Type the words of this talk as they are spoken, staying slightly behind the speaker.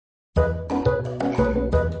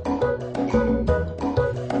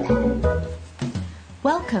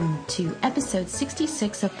welcome to episode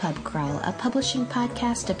 66 of Pub Crawl, a publishing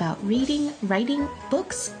podcast about reading, writing,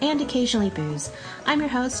 books, and occasionally booze. I'm your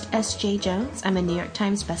host, S.J. Jones. I'm a New York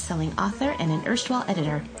Times bestselling author and an erstwhile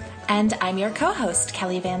editor. And I'm your co-host,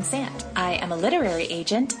 Kelly Van Sant. I am a literary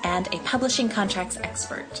agent and a publishing contracts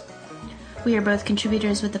expert. We are both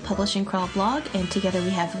contributors with the Publishing Crawl blog, and together we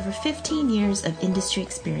have over 15 years of industry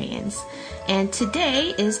experience. And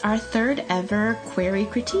today is our third ever Query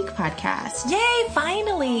Critique podcast. Yay,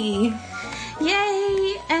 finally!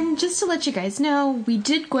 Yay! And just to let you guys know, we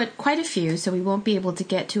did get quite a few, so we won't be able to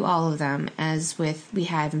get to all of them, as we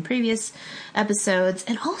have in previous episodes.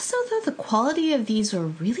 And also, though, the quality of these were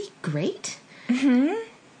really great. Mm-hmm.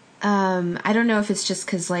 I don't know if it's just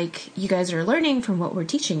because, you guys are learning from what we're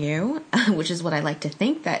teaching you, which is what I like to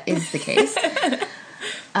think that is the case.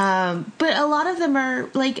 But a lot of them are,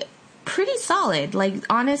 pretty solid.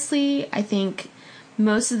 Honestly, I think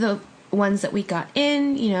most of the ones that we got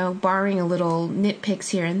in, barring a little nitpicks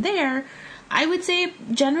here and there, I would say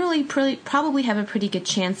generally probably have a pretty good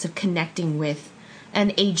chance of connecting with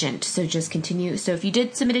an agent. So just continue. So if you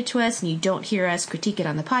did submit it to us and you don't hear us critique it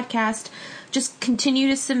on the podcast, just continue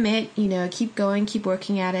to submit, keep going, keep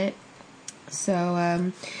working at it. So,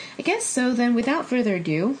 I guess so then without further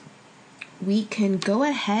ado, we can go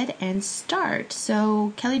ahead and start.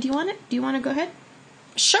 So, Kelly, do you want to go ahead?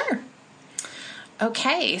 Sure.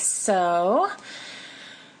 Okay, so,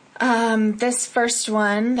 this first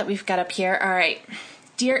one that we've got up here. All right.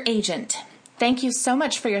 Dear Agent, thank you so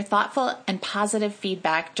much for your thoughtful and positive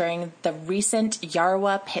feedback during the recent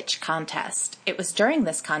Yarwa pitch contest. It was during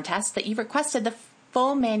this contest that you requested the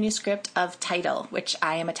full manuscript of Title, which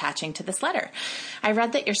I am attaching to this letter. I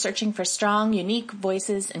read that you're searching for strong, unique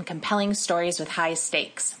voices and compelling stories with high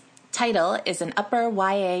stakes. Title is an upper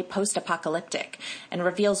YA post-apocalyptic and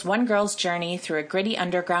reveals one girl's journey through a gritty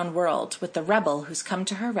underground world with the rebel who's come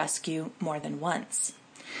to her rescue more than once.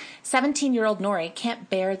 17-year-old Nori can't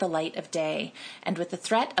bear the light of day, and with the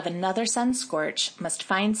threat of another sun scorch, must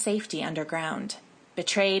find safety underground.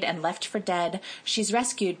 Betrayed and left for dead, she's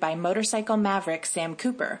rescued by motorcycle maverick Sam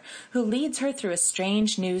Cooper, who leads her through a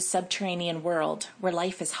strange new subterranean world where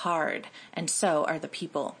life is hard, and so are the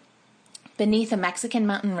people. Beneath a Mexican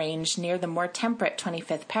mountain range near the more temperate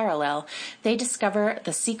 25th parallel, they discover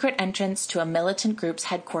the secret entrance to a militant group's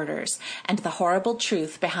headquarters and the horrible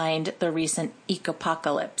truth behind the recent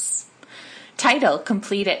ecopocalypse. Title,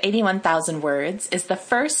 complete at 81,000 words, is the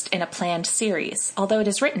first in a planned series, although it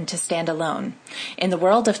is written to stand alone. In the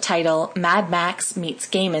world of Title, Mad Max meets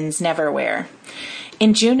Gaiman's Neverwhere.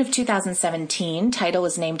 In June of 2017, Title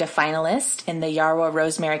was named a finalist in the Yarwa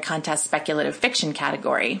Rosemary Contest Speculative Fiction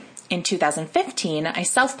category. In 2015, I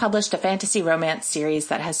self-published a fantasy romance series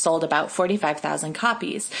that has sold about 45,000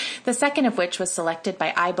 copies, the second of which was selected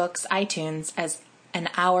by iBooks iTunes as an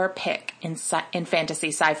hour pick in fantasy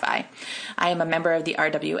sci-fi. I am a member of the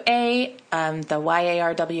RWA, the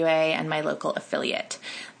YARWA, and my local affiliate.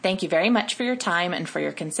 Thank you very much for your time and for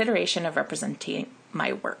your consideration of representing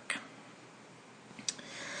my work.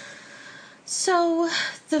 So,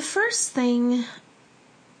 the first thing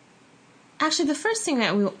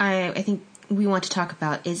that I think we want to talk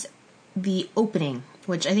about is the opening,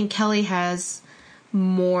 which I think Kelly has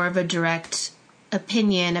more of a direct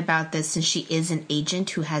opinion about this since she is an agent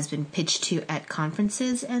who has been pitched to at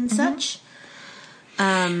conferences and such.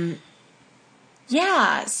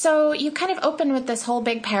 Yeah, so you kind of open with this whole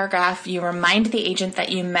big paragraph. You remind the agent that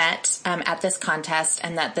you met at this contest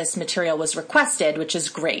and that this material was requested, which is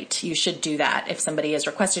great. You should do that. If somebody has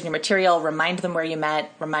requested your material, remind them where you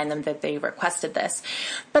met, remind them that they requested this.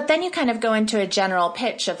 But then you kind of go into a general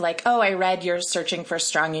pitch of I read you're searching for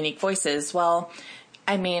strong, unique voices. Well,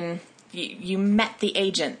 I mean, you met the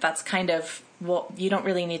agent. That's kind of, you don't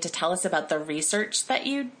really need to tell us about the research that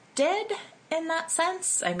you did in that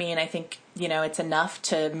sense. I mean, I think, it's enough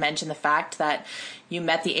to mention the fact that you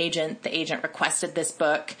met the agent requested this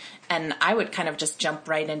book, and I would kind of just jump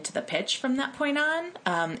right into the pitch from that point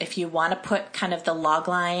on. If you want to put kind of the log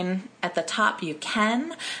line at the top, you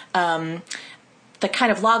can. The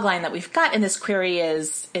kind of log line that we've got in this query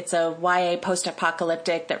is it's a YA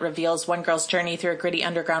post-apocalyptic that reveals one girl's journey through a gritty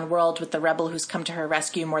underground world with the rebel who's come to her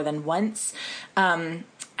rescue more than once. I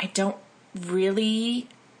don't really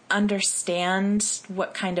understand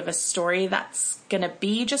what kind of a story that's going to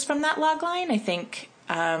be just from that log line. I think,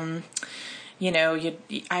 I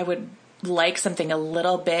would like something a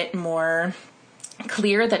little bit more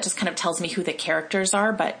clear that just kind of tells me who the characters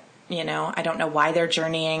are, but I don't know why they're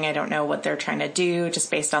journeying. I don't know what they're trying to do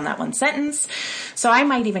just based on that one sentence. So I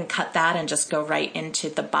might even cut that and just go right into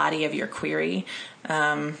the body of your query.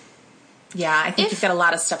 I think you've got a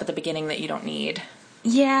lot of stuff at the beginning that you don't need.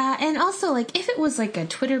 Yeah, and also, like, if it was like a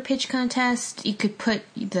Twitter pitch contest, you could put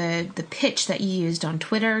the pitch that you used on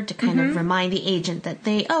Twitter to kind of remind the agent that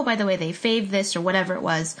by the way, they faved this or whatever it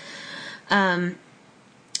was.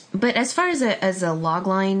 But as far as a log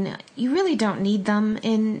line, you really don't need them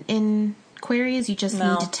in queries. You just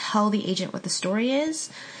need to tell the agent what the story is.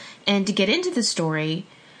 And to get into the story,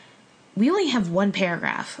 we only have one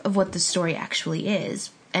paragraph of what the story actually is.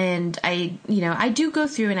 And I do go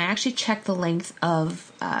through and I actually check the length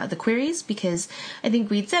of the queries, because I think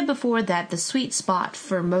we'd said before that the sweet spot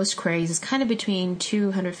for most queries is kind of between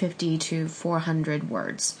 250 to 400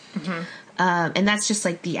 words. And that's just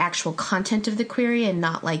like the actual content of the query and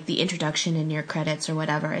not like the introduction and your credits or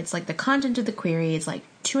whatever. It's like the content of the query is like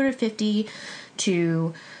 250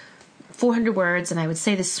 to 400 words. And I would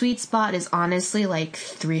say the sweet spot is honestly like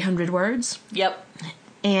 300 words. Yep.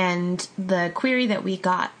 And the query that we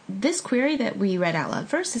got, this query that we read out loud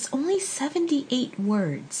first, is only 78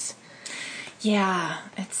 words. Yeah,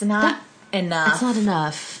 it's not enough. It's not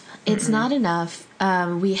enough. It's not enough.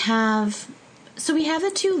 We have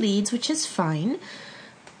the two leads, which is fine,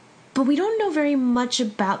 but we don't know very much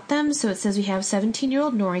about them. So it says we have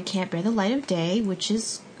 17-year-old Nori can't bear the light of day, which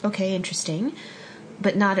is, okay, interesting,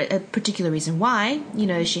 but not a particular reason why. You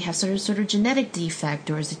know, does she have sort of genetic defect,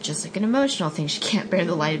 or is it just like an emotional thing? She can't bear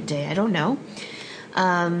the light of day. I don't know.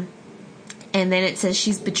 And then it says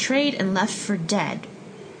she's betrayed and left for dead.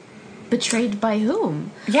 Betrayed by whom?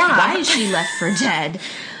 Yeah. Why is she left for dead?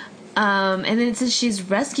 And then it says she's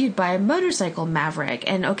rescued by a motorcycle maverick.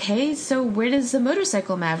 And okay, so where does the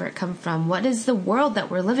motorcycle maverick come from? What is the world that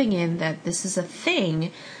we're living in that this is a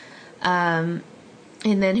thing?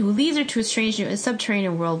 And then who leads her to a strange new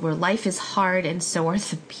subterranean world where life is hard and so are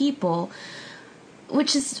the people,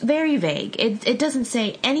 which is very vague. It doesn't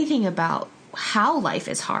say anything about how life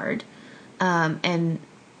is hard, and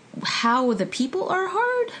how the people are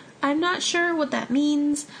hard. I'm not sure what that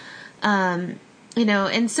means. And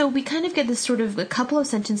so we kind of get this sort of a couple of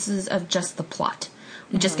sentences of just the plot.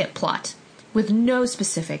 We just get plot with no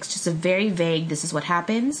specifics, just a very vague, this is what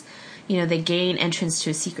happens. You know, they gain entrance to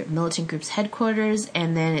a secret militant group's headquarters,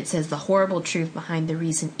 and then it says the horrible truth behind the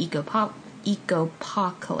recent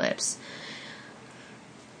eco-apocalypse.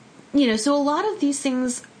 You know, so a lot of these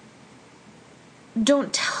things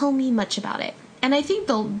don't tell me much about it. And I think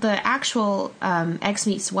the actual X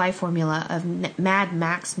meets Y formula of Mad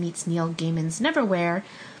Max meets Neil Gaiman's Neverwhere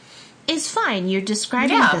is fine. You're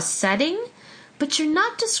describing the setting, but you're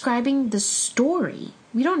not describing the story.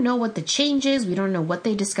 We don't know what the change is. We don't know what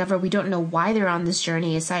they discover. We don't know why they're on this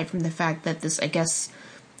journey, aside from the fact that this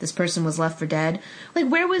person was left for dead. Like,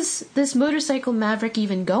 where was this motorcycle maverick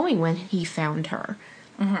even going when he found her?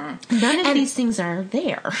 None of these things are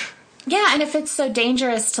there. Yeah, and if it's so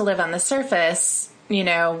dangerous to live on the surface, you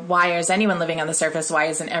know, why is anyone living on the surface? Why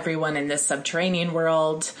isn't everyone in this subterranean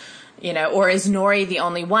world? You know, or is Nori the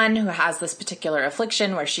only one who has this particular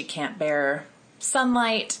affliction where she can't bear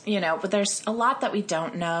sunlight? You know, but there's a lot that we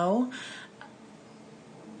don't know.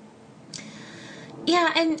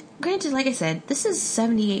 Yeah, and granted, like I said, this is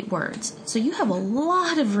 78 words, so you have a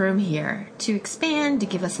lot of room here to expand, to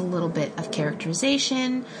give us a little bit of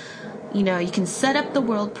characterization. You know, you can set up the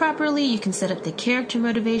world properly, you can set up the character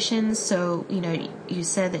motivations. So, you know, you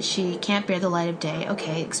said that she can't bear the light of day.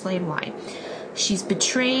 Okay, explain why. She's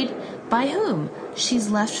betrayed by whom? She's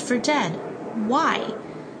left for dead. Why?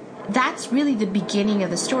 That's really the beginning of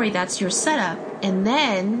the story. That's your setup. And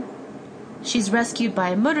then she's rescued by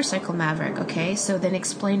a motorcycle maverick. Okay, so then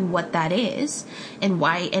explain what that is and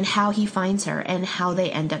why and how he finds her and how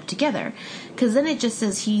they end up together. Because then it just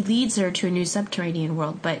says he leads her to a new subterranean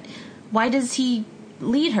world, but why does he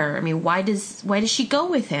lead her? I mean, why does she go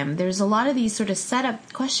with him? There's a lot of these sort of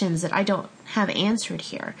setup questions that I don't have answered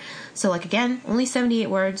here. So, like, again, only 78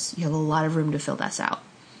 words. You have a lot of room to fill this out.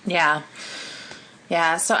 Yeah.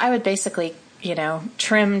 Yeah, so I would basically, you know,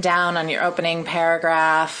 trim down on your opening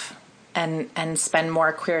paragraph and spend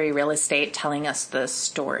more query real estate telling us the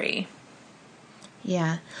story.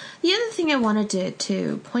 Yeah. The other thing I wanted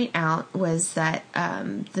to point out was that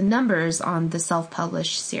the numbers on the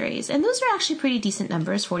self-published series, and those are actually pretty decent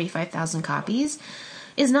numbers, 45,000 copies,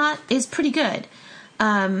 is pretty good.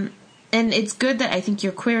 And it's good that I think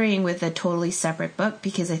you're querying with a totally separate book,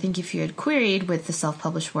 because I think if you had queried with the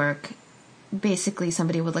self-published work, basically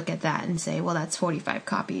somebody would look at that and say, well, that's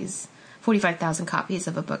 45,000 copies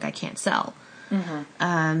of a book I can't sell.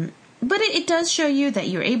 Mm-hmm. But it does show you that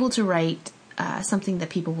you're able to write something that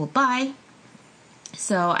people will buy.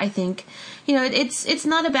 So I think, you know, it's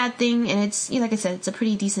not a bad thing, and it's, you know, like I said, it's a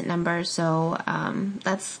pretty decent number, so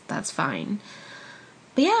that's fine.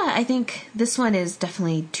 But yeah, I think this one is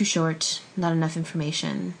definitely too short, not enough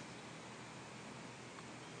information.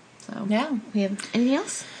 So, Yeah. We have anything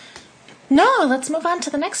else? No, let's move on to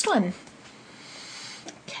the next one.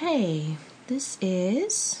 Okay, this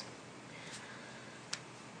is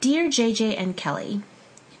Dear JJ and Kelly.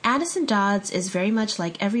 Addison Dodds is very much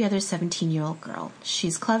like every other 17-year-old girl.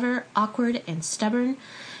 She's clever, awkward, and stubborn,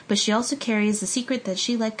 but she also carries the secret that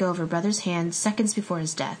she let go of her brother's hand seconds before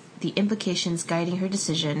his death, the implications guiding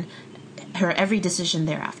her every decision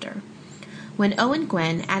thereafter. When Owen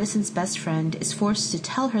Gwen, Addison's best friend, is forced to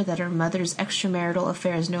tell her that her mother's extramarital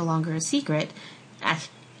affair is no longer a secret,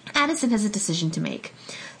 Addison has a decision to make.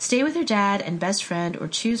 Stay with her dad and best friend, or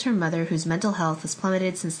choose her mother, whose mental health has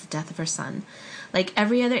plummeted since the death of her son. Like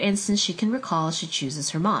every other instance she can recall, she chooses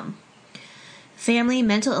her mom. Family,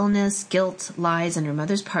 mental illness, guilt, lies, and her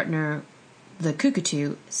mother's partner, the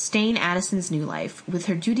Cuckoo, stain Addison's new life. With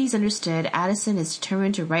her duties understood, Addison is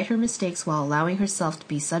determined to right her mistakes while allowing herself to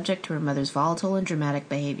be subject to her mother's volatile and dramatic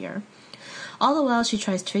behavior. All the while, she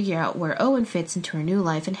tries to figure out where Owen fits into her new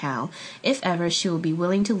life and how, if ever, she will be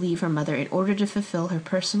willing to leave her mother in order to fulfill her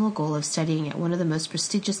personal goal of studying at one of the most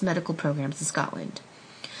prestigious medical programs in Scotland.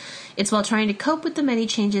 It's while trying to cope with the many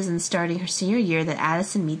changes in starting her senior year that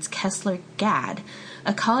Addison meets Kessler Gadd,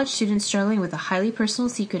 a college student struggling with a highly personal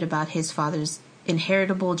secret about his father's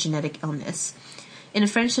inheritable genetic illness. In a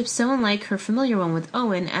friendship so unlike her familiar one with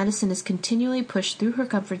Owen, Addison is continually pushed through her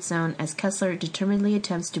comfort zone as Kessler determinedly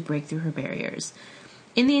attempts to break through her barriers.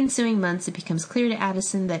 In the ensuing months, it becomes clear to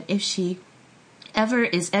Addison that if she ever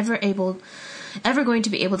going to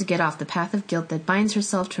be able to get off the path of guilt that binds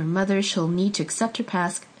herself to her mother, she'll need to accept her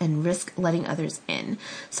past and risk letting others in,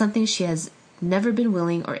 something she has never been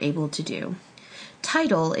willing or able to do.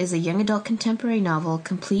 Title is a young adult contemporary novel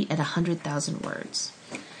complete at 100,000 words.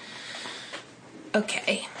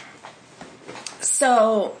 Okay.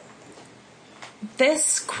 So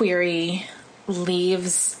this query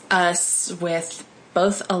leaves us with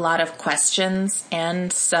both a lot of questions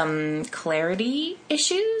and some clarity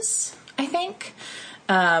issues, I think.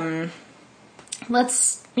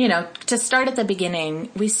 Let's, to start at the beginning,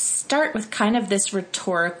 we start with kind of this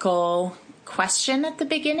rhetorical question at the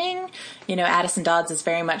beginning. Addison Dodds is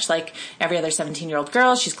very much like every other 17-year-old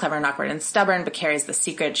girl. She's clever and awkward and stubborn, but carries the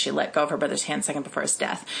secret she let go of her brother's hand second before his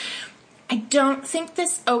death. I don't think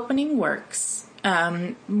this opening works.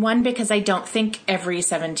 One, because I don't think every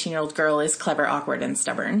 17-year-old girl is clever, awkward, and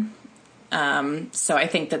stubborn. So I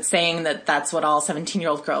think that saying that that's what all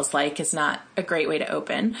 17-year-old girls like is not a great way to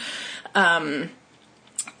open.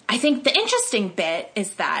 I think the interesting bit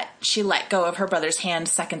is that she let go of her brother's hand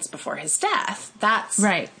seconds before his death. That's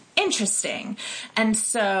right. Interesting. And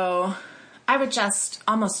so I would just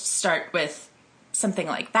almost start with something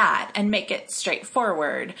like that and make it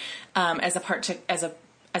straightforward, as opposed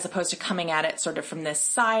to coming at it sort of from this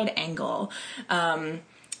side angle. At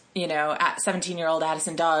 17-year-old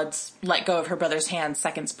Addison Dodds let go of her brother's hand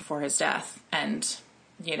seconds before his death. And,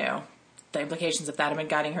 the implications of that have been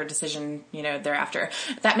guiding her decision, thereafter.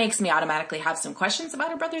 That makes me automatically have some questions about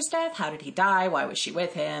her brother's death. How did he die? Why was she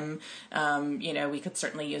with him? We could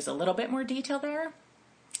certainly use a little bit more detail there.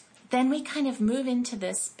 Then we kind of move into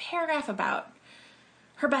this paragraph about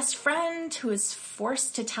her best friend who is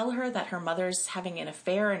forced to tell her that her mother's having an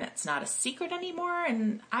affair and it's not a secret anymore.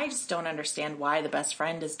 And I just don't understand why the best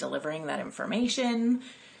friend is delivering that information.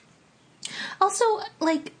 Also,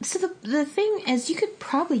 the thing, as you could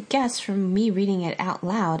probably guess from me reading it out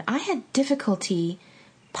loud, I had difficulty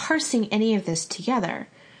parsing any of this together.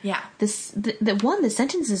 Yeah. The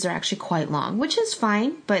sentences are actually quite long, which is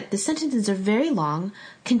fine, but the sentences are very long,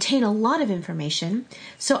 contain a lot of information,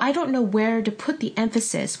 so I don't know where to put the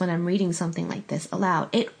emphasis when I'm reading something like this aloud.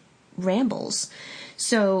 It rambles.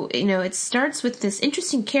 So, it starts with this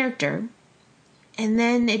interesting character, and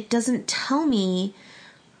then it doesn't tell me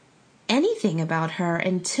anything about her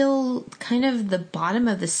until kind of the bottom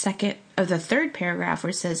of the third paragraph, where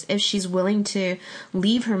it says if she's willing to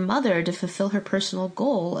leave her mother to fulfill her personal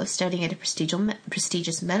goal of studying at a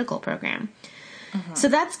prestigious medical program. Mm-hmm. So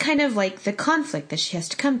that's kind of like the conflict that she has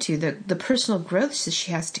to come to, the personal growth that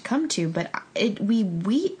she has to come to. But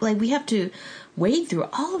we have to wade through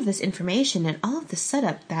all of this information and all of the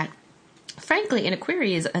setup that, frankly, in a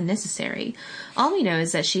query is unnecessary. All we know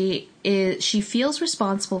is that she feels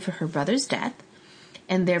responsible for her brother's death,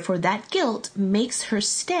 and therefore that guilt makes her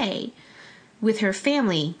stay with her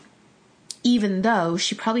family, even though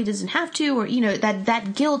she probably doesn't have to, or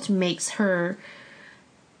that guilt makes her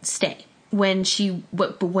stay. when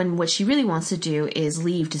what she really wants to do is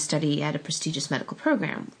leave to study at a prestigious medical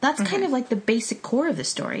program. That's kind of like the basic core of the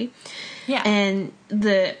story. Yeah. And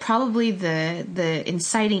probably the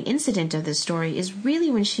inciting incident of this story is really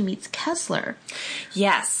when she meets Kessler.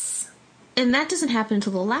 Yes. And that doesn't happen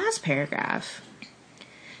until the last paragraph.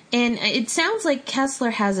 And it sounds like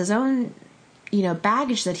Kessler has his own,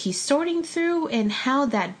 baggage that he's sorting through, and how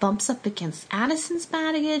that bumps up against Addison's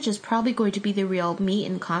baggage is probably going to be the real meat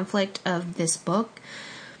and conflict of this book.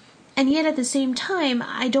 And yet at the same time,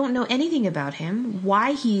 I don't know anything about him,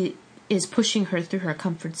 why he is pushing her through her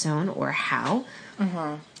comfort zone, or how.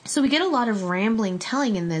 Mm-hmm. So we get a lot of rambling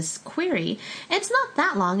telling in this query. And it's not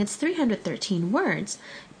that long, it's 313 words,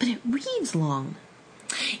 but it reads long.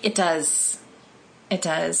 It does. It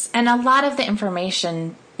does. And a lot of the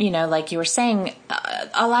information, like you were saying,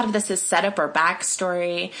 a lot of this is setup or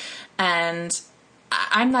backstory. And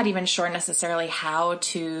I'm not even sure necessarily how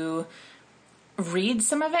to read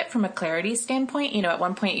some of it from a clarity standpoint. At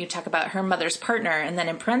one point you talk about her mother's partner, and then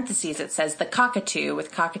in parentheses it says the cockatoo,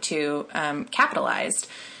 with cockatoo capitalized.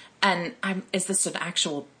 And is this an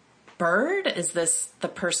actual bird? Is this the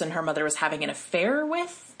person her mother was having an affair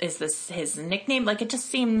with? Is this his nickname? Like, it just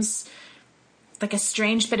seems like a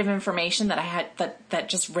strange bit of information that I had that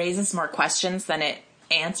just raises more questions than it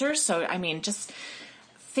answers. So, just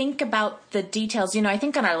think about the details. I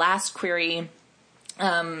think on our last query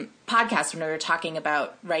podcast, when we were talking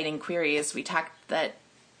about writing queries, we talked that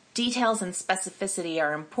details and specificity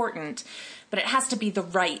are important, but it has to be the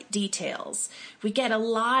right details. We get a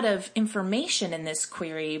lot of information in this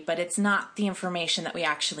query, but it's not the information that we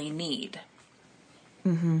actually need.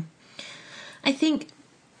 Mm-hmm. I think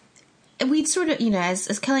we'd sort of,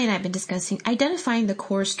 as Kelly and I have been discussing, identifying the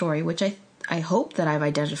core story, which I hope that I've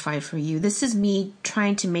identified for you. This is me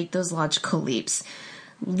trying to make those logical leaps,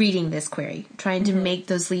 reading this query, trying to make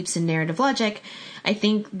those leaps in narrative logic. I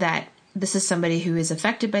think that this is somebody who is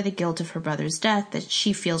affected by the guilt of her brother's death, that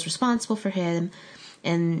she feels responsible for him.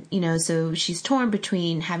 And, so she's torn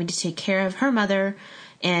between having to take care of her mother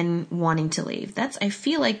and wanting to leave. I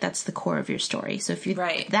feel like that's the core of your story. So if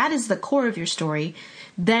that is the core of your story,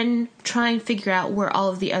 then try and figure out where all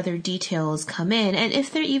of the other details come in, and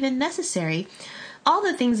if they're even necessary. All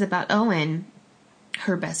the things about Owen,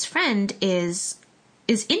 her best friend, is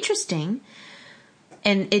interesting,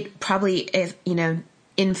 and it probably,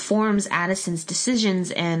 informs Addison's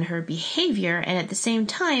decisions and her behavior. And at the same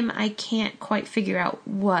time, I can't quite figure out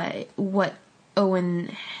what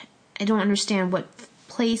Owen. I don't understand what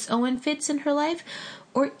place Owen fits in her life,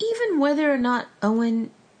 or even whether or not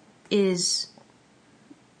Owen is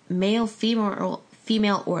male, female,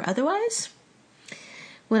 or otherwise.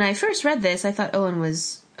 When I first read this, I thought Owen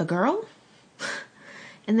was a girl.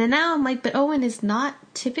 And then now I'm like, but Owen is not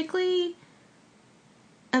typically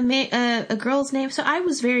a girl's name. So I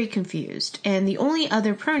was very confused. And the only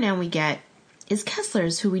other pronoun we get is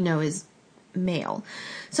Kessler's, who we know is male.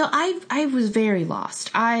 So I was very lost.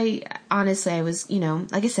 I was,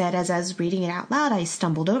 like I said, as I was reading it out loud, I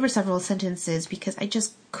stumbled over several sentences because I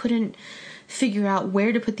just couldn't figure out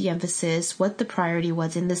where to put the emphasis, what the priority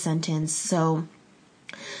was in the sentence. So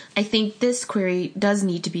I think this query does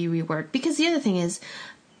need to be reworked, because the other thing is,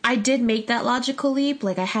 I did make that logical leap.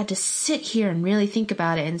 Like, I had to sit here and really think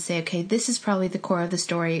about it and say, okay, this is probably the core of the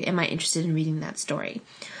story. Am I interested in reading that story?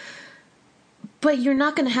 But you're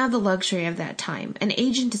not going to have the luxury of that time. An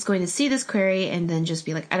agent is going to see this query and then just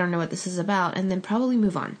be like, I don't know what this is about, and then probably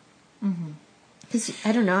move on. Because,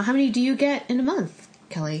 I don't know, how many do you get in a month,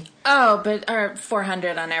 Kelly? But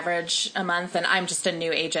 400 on average a month, and I'm just a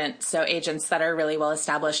new agent, so agents that are really well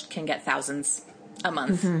established can get thousands a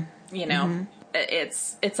month.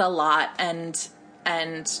 It's a lot, and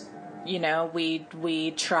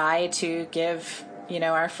we try to give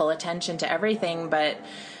our full attention to everything, but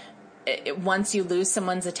once you lose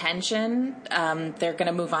someone's attention, they're going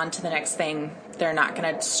to move on to the next thing. They're not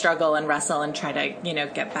going to struggle and wrestle and try to,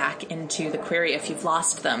 get back into the query if you've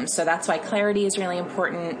lost them. So that's why clarity is really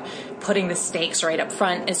important. Putting the stakes right up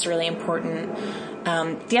front is really important.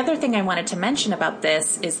 The other thing I wanted to mention about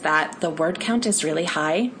this is that the word count is really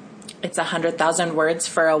high. It's 100,000 words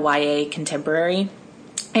for a YA contemporary.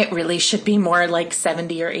 It really should be more like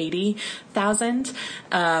 70 or 80,000.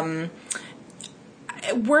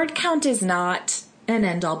 Word count is not an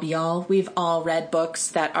end-all be-all. We've all read books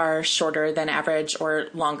that are shorter than average or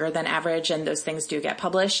longer than average, and those things do get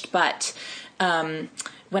published. But when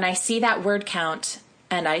I see that word count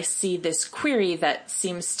and I see this query that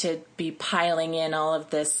seems to be piling in all of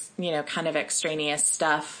this, kind of extraneous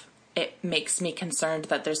stuff, it makes me concerned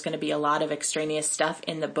that there's going to be a lot of extraneous stuff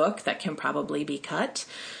in the book that can probably be cut.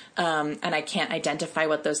 And I can't identify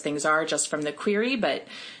what those things are just from the query, but,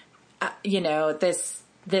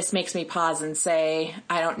 this makes me pause and say,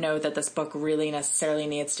 I don't know that this book really necessarily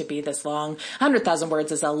needs to be this long. 100,000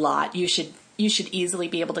 words is a lot. You should easily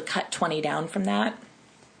be able to cut 20 down from that.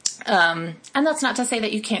 And that's not to say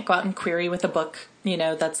that you can't go out and query with a book,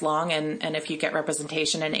 that's long. And if you get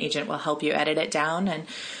representation, an agent will help you edit it down.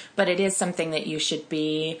 But it is something that you should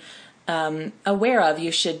be, aware of.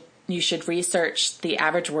 You should research the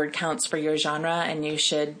average word counts for your genre, and you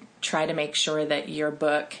should try to make sure that your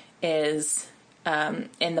book is,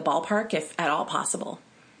 in the ballpark, if at all possible.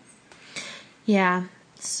 Yeah.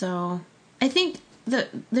 So I think there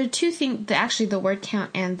are two things, actually the word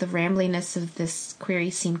count and the rambliness of this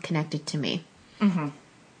query seem connected to me. Mm-hmm.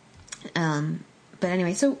 But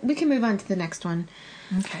anyway, so we can move on to the next one.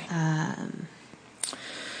 Okay.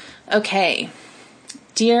 Okay.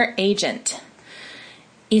 Dear Agent,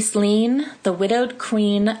 Isleen, the widowed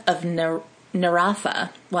queen of Naratha,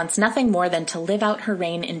 wants nothing more than to live out her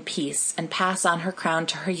reign in peace and pass on her crown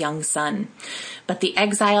to her young son. But the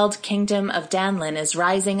exiled kingdom of Danlin is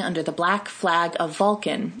rising under the black flag of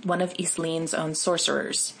Vulcan, one of Isleen's own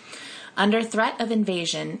sorcerers. Under threat of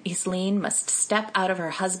invasion, Isleen must step out of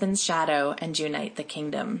her husband's shadow and unite the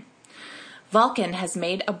kingdom. Vulcan has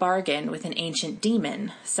made a bargain with an ancient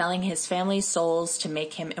demon, selling his family's souls to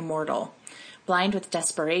make him immortal. Blind with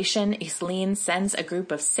desperation, Isleen sends a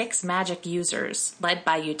group of 6 magic users, led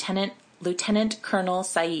by Lieutenant Colonel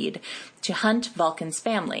Said, to hunt Vulcan's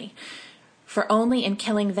family. For only in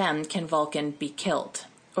killing them can Vulcan be killed,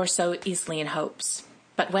 or so Isleen hopes.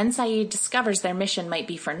 But when Said discovers their mission might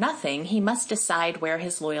be for nothing, he must decide where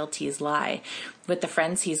his loyalties lie, with the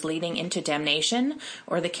friends he's leading into damnation,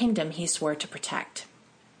 or the kingdom he swore to protect.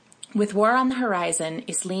 With war on the horizon,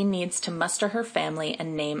 Isleen needs to muster her family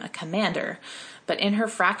and name a commander, but in her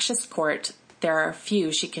fractious court, there are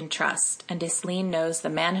few she can trust, and Isleen knows the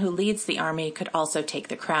man who leads the army could also take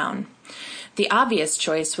the crown. The obvious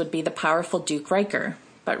choice would be the powerful Duke Riker,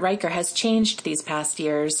 but Riker has changed these past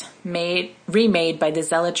years, remade by the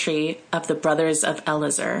zealotry of the Brothers of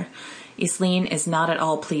Elazar. Isleen is not at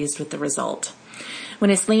all pleased with the result.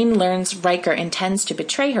 When Isleen learns Riker intends to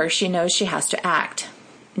betray her, she knows she has to act.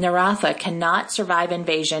 Naratha cannot survive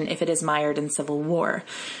invasion if it is mired in civil war.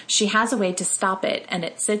 She has a way to stop it, and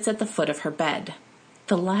it sits at the foot of her bed.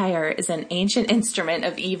 The lyre is an ancient instrument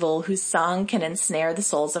of evil whose song can ensnare the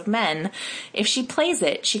souls of men. If she plays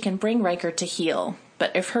it, she can bring Riker to heel.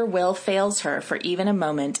 But if her will fails her for even a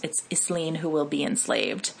moment, it's Isleen who will be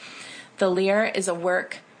enslaved. The Lyre is a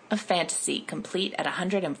work of fantasy, complete at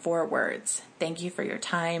 104 words. Thank you for your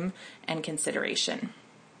time and consideration.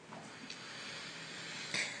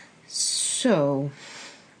 So,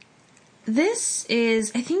 this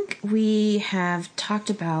is, I think we have talked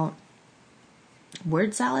about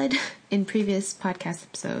word salad in previous podcast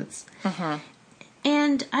episodes. Uh-huh.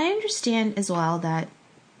 And I understand as well that,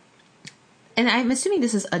 and I'm assuming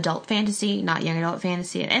this is adult fantasy, not young adult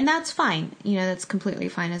fantasy, and that's fine. That's completely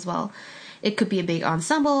fine as well. It could be a big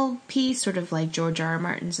ensemble piece, sort of like George R. R.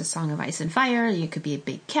 Martin's A Song of Ice and Fire. It could be a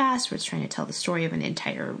big cast where it's trying to tell the story of an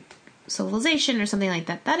entire civilization or something like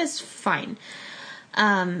that. That is fine.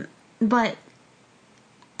 But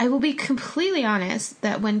I will be completely honest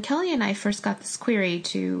that when Kelly and I first got this query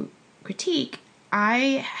to critique,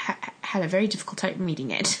 I had a very difficult time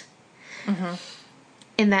reading it. Mm-hmm.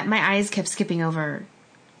 In that my eyes kept skipping over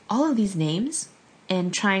all of these names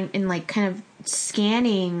and kind of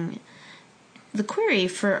scanning the query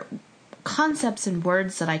for concepts and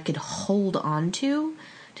words that I could hold on to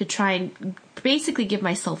try and basically give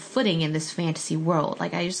myself footing in this fantasy world.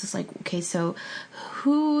 I was okay, so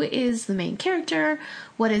who is the main character?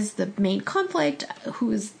 What is the main conflict?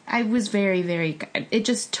 I was very, very, it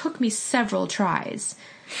just took me several tries.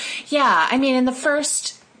 Yeah, in the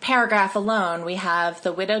first paragraph alone, we have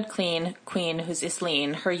the widowed queen, who's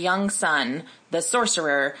Isleen, her young son, the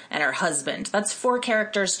sorcerer, and her husband. That's 4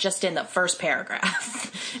 characters just in the first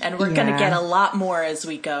paragraph. And we're going to get a lot more as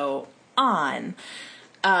we go on.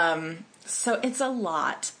 So it's a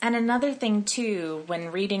lot. And another thing too,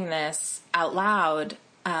 when reading this out loud,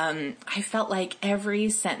 I felt like every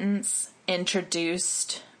sentence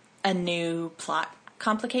introduced a new plot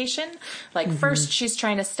complication. First she's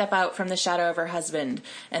trying to step out from the shadow of her husband,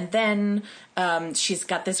 and then she's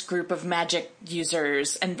got this group of magic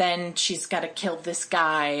users, and then she's got to kill this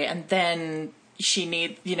guy, and then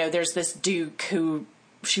there's this duke who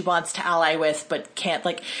she wants to ally with but can't.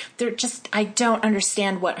 I don't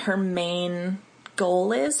understand what her main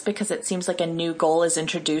goal is, because it seems like a new goal is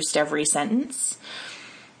introduced every sentence.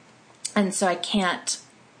 And so I can't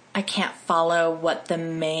follow what the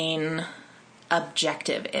main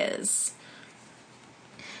objective is.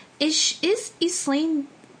 Is Islaine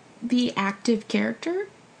the active character?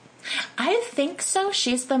 I think so.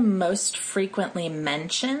 She's the most frequently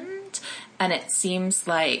mentioned, and it seems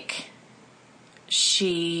like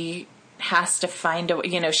she has to find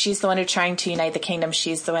she's the one who's trying to unite the kingdom.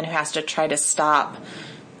 She's the one who has to try to stop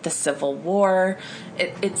the civil war.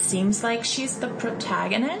 It seems like she's the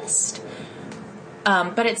protagonist.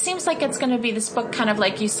 But it seems like it's going to be this book, kind of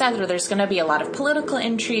like you said, where there's going to be a lot of political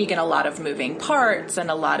intrigue and a lot of moving parts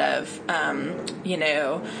and a lot of,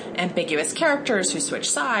 ambiguous characters who switch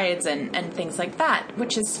sides and things like that,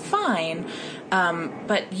 which is fine.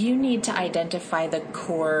 But you need to identify the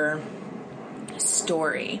core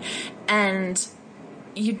story. And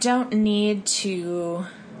you don't need to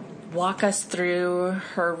walk us through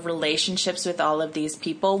her relationships with all of these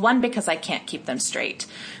people. One, because I can't keep them straight.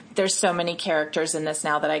 There's so many characters in this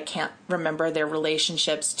now that I can't remember their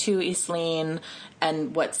relationships to Islaine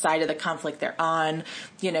and what side of the conflict they're on.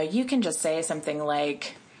 You can just say something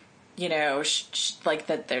like, like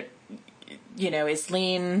that they're,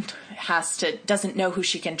 Islaine doesn't know who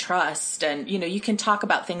she can trust. And, you can talk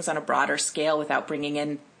about things on a broader scale without bringing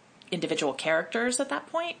in individual characters at that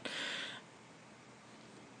point.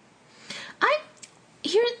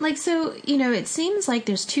 It seems like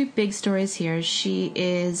there's two big stories here.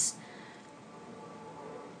 She's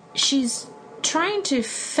trying to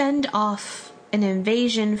fend off an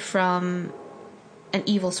invasion from an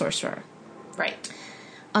evil sorcerer. Right.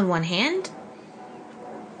 On one hand.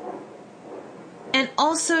 And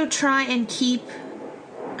also try and keep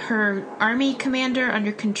her army commander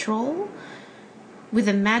under control with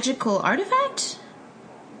a magical artifact?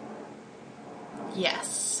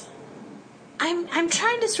 Yes. I'm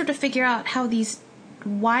trying to sort of figure out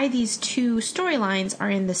why these two storylines are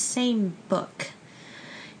in the same book.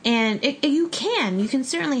 And you can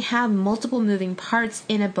certainly have multiple moving parts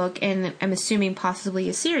in a book, and I'm assuming possibly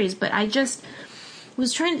a series, but I just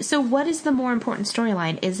was so what is the more important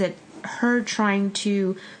storyline? Is it her trying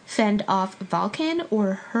to fend off Vulcan,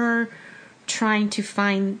 or her trying to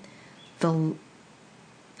find trying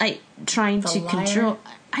to liar? Control?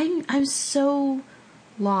 I'm so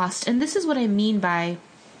lost, and this is what I mean by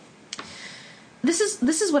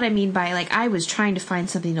like, I was trying to find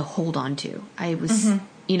something to hold on to. I was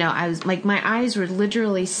I was like, my eyes were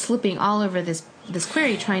literally slipping all over this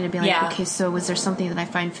query, trying to be like, okay, so was there something that I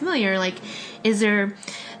find familiar? Like, is there,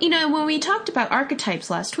 when we talked about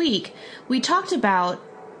archetypes last week, we talked about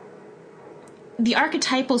the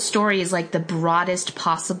archetypal story is like the broadest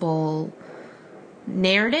possible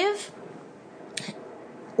narrative.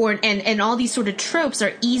 And all these sort of tropes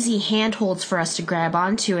are easy handholds for us to grab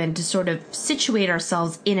onto and to sort of situate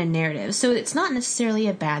ourselves in a narrative. So it's not necessarily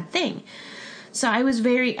a bad thing. So I'm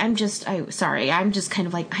just kind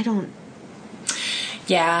of like, I don't.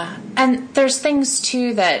 Yeah. And there's things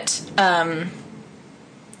too that,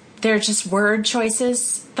 they're just word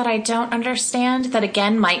choices that I don't understand, that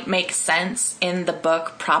again might make sense in the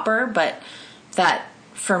book proper, but that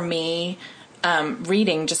for me,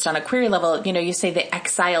 reading just on a query level, you say the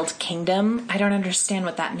exiled kingdom. I don't understand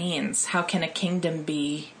what that means. How can a kingdom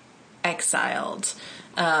be exiled?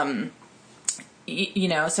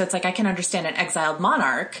 So it's like, I can understand an exiled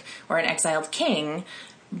monarch or an exiled king,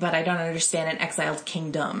 but I don't understand an exiled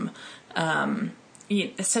kingdom.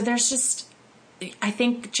 So there's just, I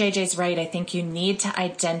think JJ's right. I think you need to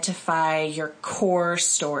identify your core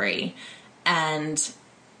story and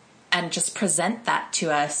just present that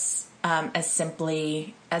to us as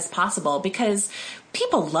simply as possible, because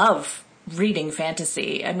people love reading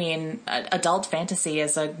fantasy. I mean, adult fantasy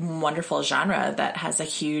is a wonderful genre that has a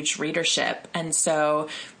huge readership. And so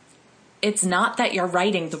it's not that you're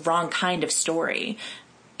writing the wrong kind of story.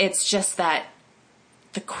 It's just that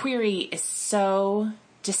the query is so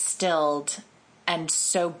distilled and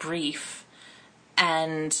so brief.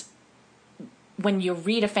 And when you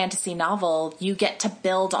read a fantasy novel, you get to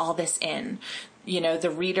build all this in. The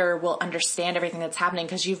reader will understand everything that's happening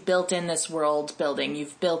because you've built in this world building.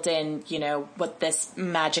 You've built in, what this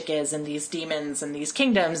magic is and these demons and these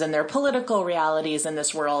kingdoms and their political realities in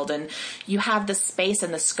this world. And you have the space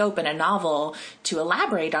and the scope in a novel to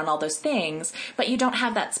elaborate on all those things, but you don't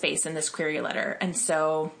have that space in this query letter. And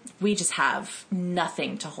so we just have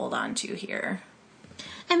nothing to hold on to here.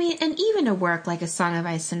 I mean, and even a work like A Song of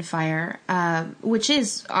Ice and Fire, which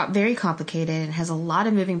is very complicated and has a lot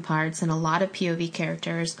of moving parts and a lot of POV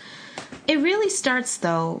characters, it really starts,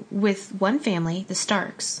 though, with one family, the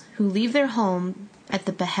Starks, who leave their home at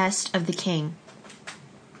the behest of the king.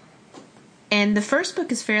 And the first book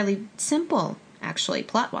is fairly simple. actually,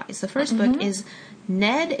 plot-wise. The first book is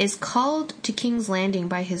Ned is called to King's Landing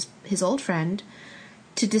by his old friend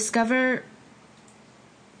to discover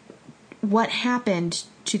what happened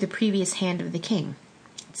to the previous hand of the king.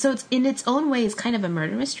 So it's, in its own way, it's kind of a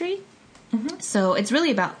murder mystery. So it's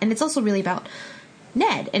really about, and it's also really about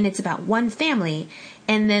Ned, and it's about one family.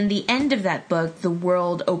 And then the end of that book, the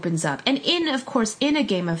world opens up. And of course, in a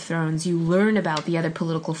Game of Thrones, you learn about the other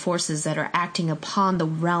political forces that are acting upon the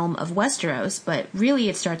realm of Westeros. But really,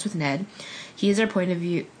 it starts with Ned. He is our point of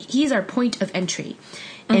view. He's our point of entry.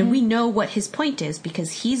 And we know what his point is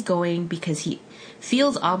because he's going because he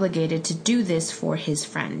feels obligated to do this for his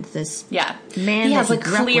friend. This man he that has he a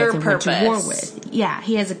grew up clear with and went purpose. to war with. Yeah,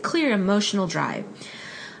 he has a clear emotional drive.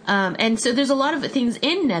 And so there's a lot of things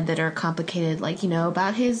in Ned that are complicated, like,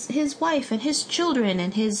 about his wife and his children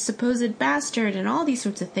and his supposed bastard and all these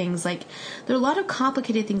sorts of things. Like, there are a lot of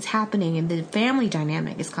complicated things happening, and the family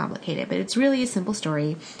dynamic is complicated. But it's really a simple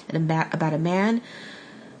story about a man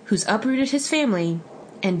who's uprooted his family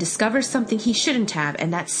and discovers something he shouldn't have,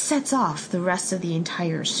 and that sets off the rest of the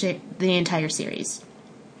entire series.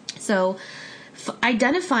 So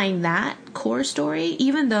identifying that core story,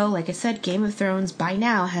 even though, like I said, Game of Thrones by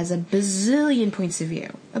now has a bazillion points of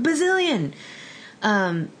view. A bazillion!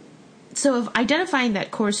 So if identifying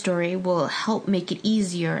that core story will help make it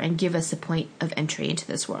easier and give us a point of entry into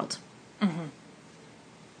this world.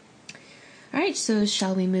 Alright, so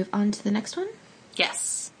shall we move on to the next one?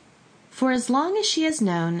 Yes. For as long as she has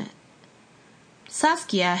known,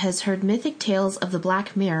 Saskia has heard mythic tales of the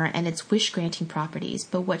Black Mirror and its wish-granting properties,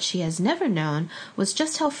 but what she has never known was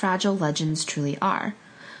just how fragile legends truly are.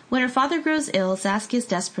 When her father grows ill, Saskia's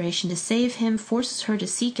desperation to save him forces her to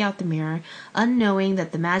seek out the mirror, unknowing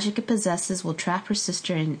that the magic it possesses will trap her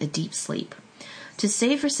sister in a deep sleep. To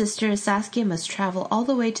save her sister, Saskia must travel all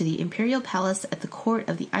the way to the Imperial Palace at the court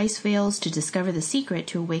of the Ice Vales to discover the secret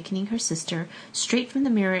to awakening her sister straight from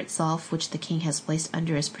the mirror itself, which the king has placed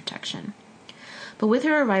under his protection. But with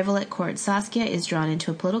her arrival at court, Saskia is drawn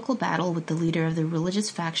into a political battle with the leader of the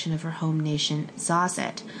religious faction of her home nation,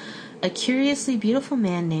 Zazet, a curiously beautiful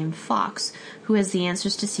man named Fox, who has the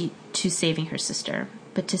answers to saving her sister.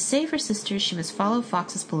 But to save her sister, she must follow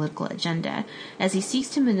Fox's political agenda, as he seeks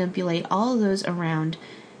to manipulate all those around,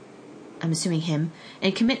 I'm assuming him,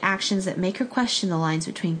 and commit actions that make her question the lines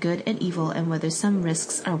between good and evil and whether some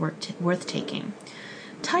risks are worth taking.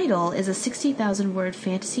 Tidal is a 60,000-word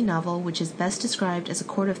fantasy novel which is best described as A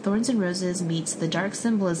Court of Thorns and Roses meets the dark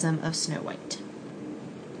symbolism of Snow White.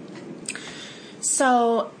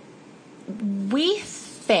 So, we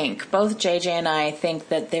think, both JJ and I think,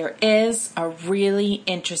 that there is a really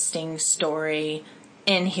interesting story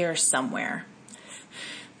in here somewhere.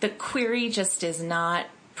 The query just is not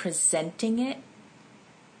presenting it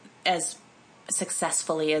as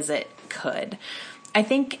successfully as it could. I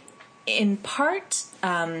think in part,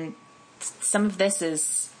 some of this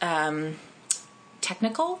is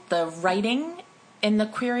technical. The writing in the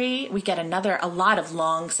query, we get a lot of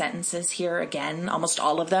long sentences here again. Almost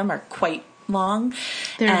all of them are quite long.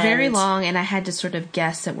 They're very long, and I had to sort of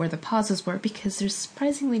guess at where the pauses were because they're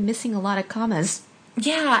surprisingly missing a lot of commas.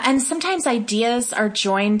 Yeah, and sometimes ideas are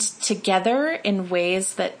joined together in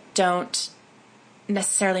ways that don't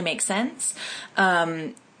necessarily make sense.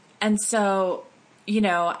 And so,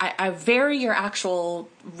 I vary your actual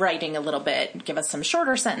writing a little bit. Give us some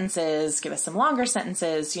shorter sentences, give us some longer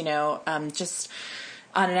sentences, just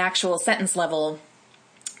on an actual sentence level,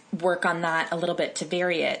 work on that a little bit to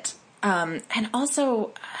vary it. And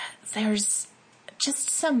also, there's just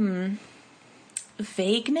some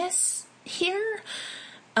vagueness here.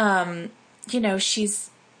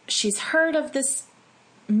 She's heard of this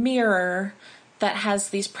mirror that has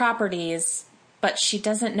these properties, but she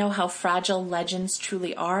doesn't know how fragile legends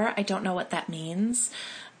truly are. I don't know what that means.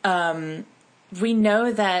 We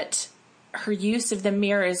know that her use of the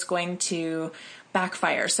mirror is going to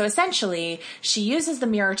backfire. So essentially, she uses the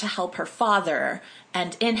mirror to help her father,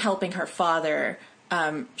 and in helping her father,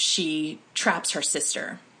 she traps her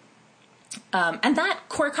sister. And that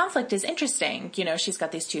core conflict is interesting. She's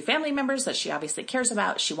got these two family members that she obviously cares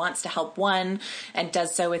about. She wants to help one and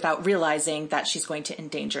does so without realizing that she's going to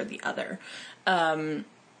endanger the other. So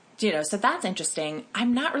that's interesting.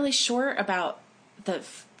 I'm not really sure about the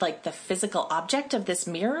physical object of this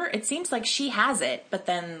mirror. It seems like she has it, but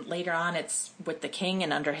then later on it's with the king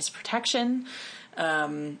and under his protection.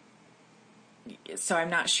 So I'm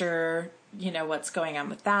not sure, what's going on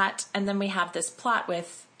with that. And then we have this plot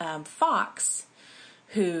with Fox,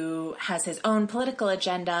 who has his own political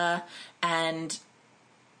agenda, and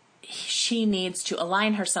she needs to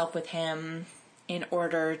align herself with him in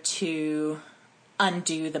order to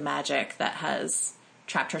undo the magic that has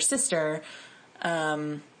trapped her sister.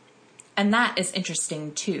 And that is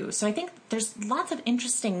interesting too. So I think there's lots of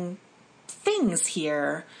interesting things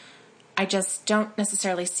here. I just don't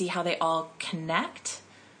necessarily see how they all connect.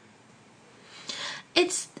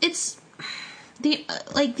 It's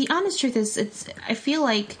the honest truth is, I feel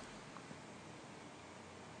like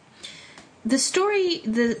the story,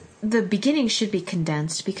 the beginning should be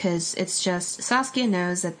condensed, because it's just Saskia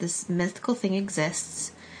knows that this mythical thing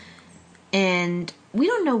exists, and we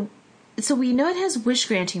don't know. So we know it has wish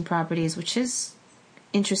granting properties, which is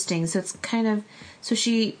interesting. So it's kind of, so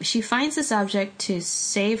she finds this object to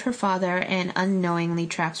save her father and unknowingly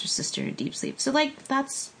traps her sister in deep sleep. So like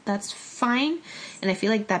that's fine, and I feel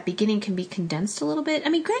like that beginning can be condensed a little bit. I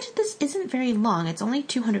mean, granted, this isn't very long. It's only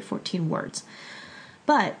 214 words,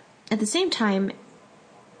 but at the same time,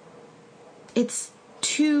 it's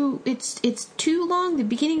too long. The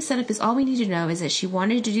beginning setup is all we need to know is that she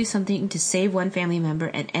wanted to do something to save one family member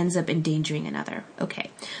and ends up endangering another. Okay.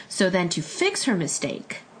 So then to fix her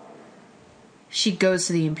mistake, she goes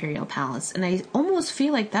to the Imperial Palace. And I almost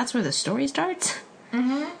feel like that's where the story starts.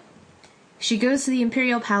 Mm-hmm. She goes to the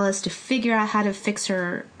Imperial Palace to figure out how to fix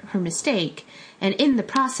her mistake, and in the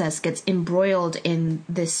process gets embroiled in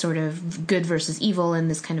this sort of good versus evil and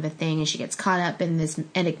this kind of a thing, and she gets caught up in this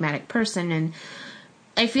enigmatic person. And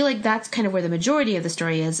I feel like that's kind of where the majority of the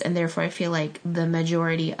story is, and therefore I feel like the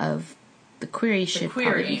majority of the query should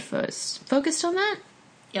probably be focused on that.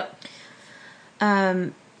 Yep.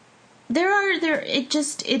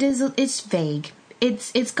 It's vague.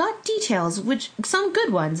 It's got details, which some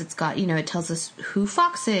good ones. It's got, it tells us who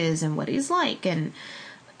Fox is and what he's like,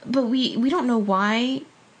 but we don't know why,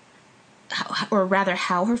 or rather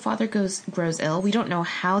how her father grows ill. We don't know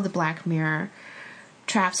how the Black Mirror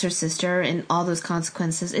traps her sister and all those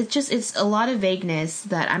consequences. It's a lot of vagueness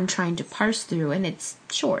that I'm trying to parse through, and it's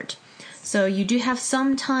short. So you do have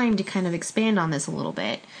some time to kind of expand on this a little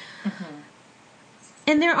bit. Mm-hmm.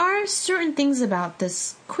 And there are certain things about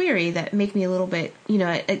this query that make me a little bit,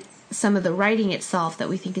 some of the writing itself that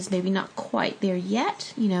we think is maybe not quite there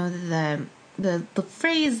yet. The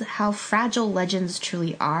phrase, how fragile legends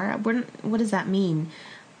truly are. What does that mean?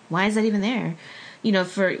 Why is that even there?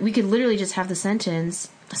 We could literally just have the sentence,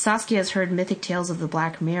 Saskia has heard mythic tales of the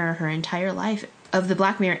Black Mirror her entire life, of the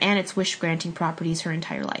Black Mirror and its wish-granting properties her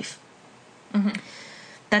entire life. Mm-hmm.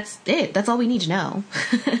 That's it. That's all we need to know.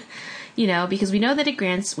 Because we know that it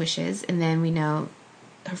grants wishes, and then we know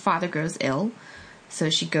her father grows ill,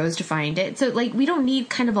 so she goes to find it. So, we don't need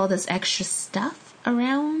kind of all this extra stuff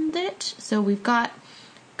around it. So we've got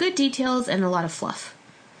good details and a lot of fluff.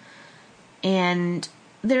 And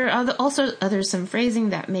there are also some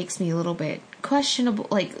phrasing that makes me a little bit questionable,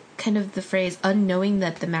 kind of the phrase, unknowing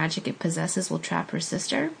that the magic it possesses will trap her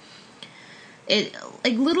sister. It,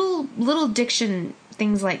 little diction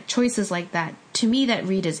things like choices like that, to me that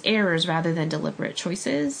read as errors rather than deliberate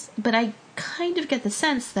choices. But I kind of get the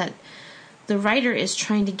sense that the writer is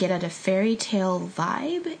trying to get at a fairy tale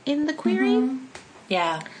vibe in the query. Mm-hmm.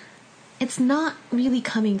 Yeah. It's not really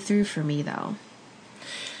coming through for me, though.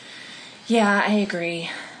 Yeah, I agree.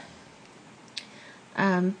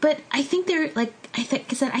 But I think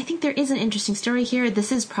I think there is an interesting story here.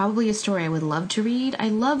 This is probably a story I would love to read. I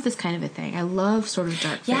love this kind of a thing. I love sort of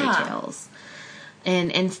dark fairy tales.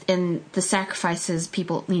 And the sacrifices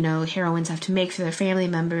people, heroines have to make for their family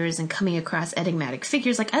members, and coming across enigmatic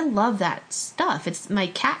figures. I love that stuff. It's my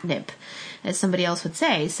catnip, as somebody else would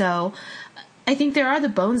say. So I think there are the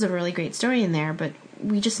bones of a really great story in there, but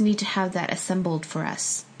we just need to have that assembled for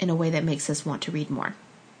us in a way that makes us want to read more.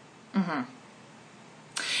 Mm-hmm.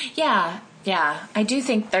 Yeah. I do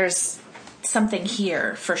think there's something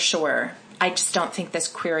here for sure. I just don't think this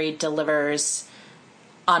query delivers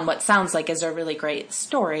on what sounds like is a really great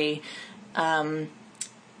story. But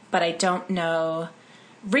I don't know.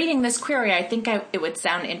 Reading this query, I think it would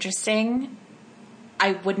sound interesting.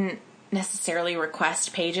 I wouldn't necessarily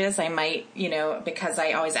request pages. I might, because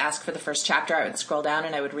I always ask for the first chapter, I would scroll down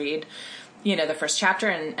and I would read, the first chapter,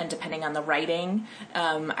 and depending on the writing,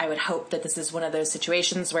 I would hope that this is one of those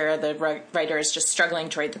situations where the writer is just struggling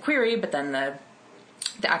to write the query, but then the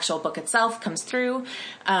actual book itself comes through.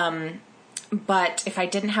 But if I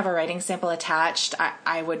didn't have a writing sample attached,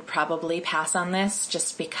 I would probably pass on this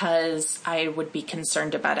just because I would be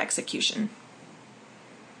concerned about execution.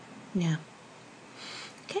 Yeah.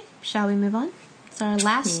 Okay, shall we move on? It's our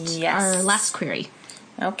last query.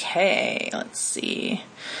 Okay, let's see.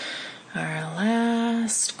 Our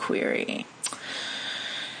last query.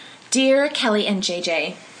 Dear Kelly and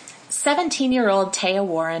JJ, 17-year-old Taya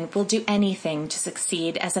Warren will do anything to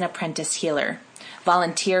succeed as an apprentice healer.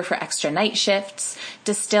 volunteer for extra night shifts,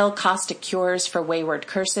 distill caustic cures for wayward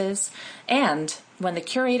curses, and, when the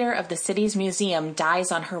curator of the city's museum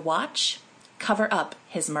dies on her watch, cover up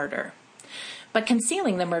his murder. But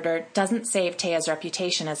concealing the murder doesn't save Tea's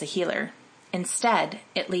reputation as a healer. Instead,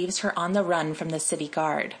 it leaves her on the run from the city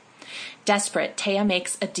guard. Desperate, Tea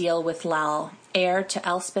makes a deal with Lal, heir to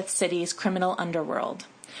Elspeth City's criminal underworld.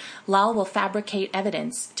 Lal will fabricate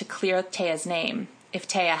evidence to clear Tea's name if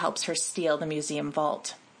Tea helps her steal the museum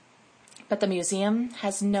vault. But the museum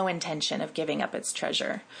has no intention of giving up its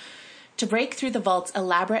treasure. To break through the vault's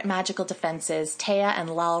elaborate magical defenses, Tea and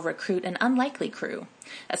Lal recruit an unlikely crew: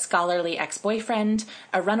 a scholarly ex-boyfriend,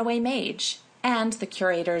 a runaway mage, and the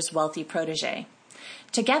curator's wealthy protege.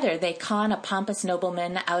 Together, they con a pompous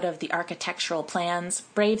nobleman out of the architectural plans,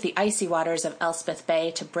 brave the icy waters of Elspeth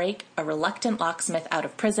Bay to break a reluctant locksmith out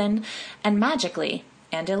of prison, and magically,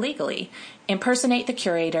 and illegally, impersonate the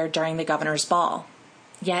curator during the governor's ball.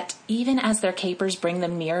 Yet, even as their capers bring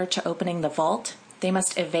them nearer to opening the vault, they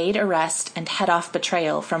must evade arrest and head off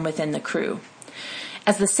betrayal from within the crew.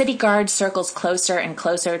 As the city guard circles closer and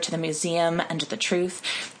closer to the museum and the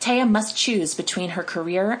truth, Tea must choose between her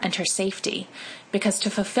career and her safety, because to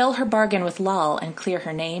fulfill her bargain with Lal and clear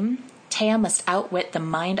her name, Tea must outwit the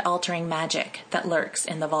mind-altering magic that lurks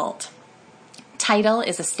in the vault. Tidal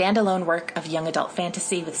is a standalone work of young adult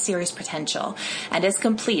fantasy with serious potential and is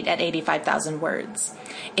complete at 85,000 words.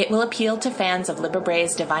 It will appeal to fans of Libba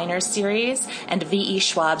Bray's Diviners series and V.E.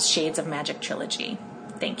 Schwab's Shades of Magic trilogy.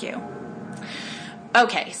 Thank you.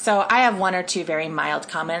 Okay, so I have one or two very mild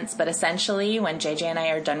comments, but essentially when JJ and I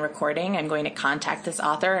are done recording, I'm going to contact this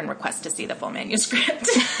author and request to see the full manuscript.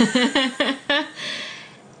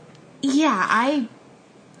 Yeah, I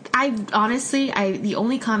honestly, the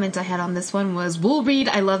only comment I had on this one was, we'll read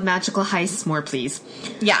I Love Magical Heists more, please.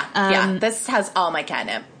 Yeah, this has all my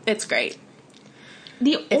catnip. It's great.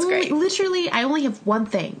 Great. Literally, I only have one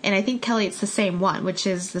thing, and I think, Kelly, it's the same one, which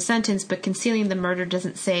is the sentence, but concealing the murder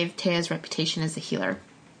doesn't save Tea's reputation as a healer.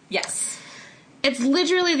 Yes. It's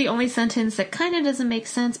literally the only sentence that kind of doesn't make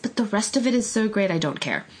sense, but the rest of it is so great I don't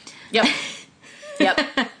care. Yep.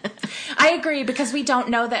 I agree, because we don't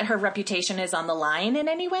know that her reputation is on the line in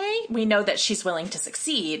any way. We know that she's willing to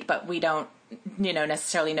succeed, but we don't,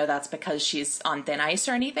 necessarily know that's because she's on thin ice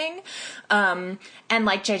or anything. And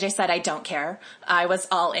like JJ said, I don't care. I was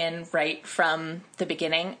all in right from the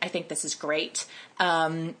beginning. I think this is great.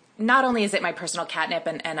 Not only is it my personal catnip,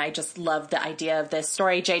 and I just love the idea of this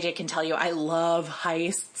story. JJ can tell you I love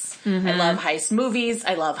heists. Mm-hmm. I love heist movies.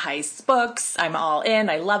 I love heist books. I'm all in.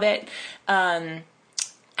 I love it.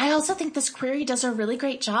 I also think this query does a really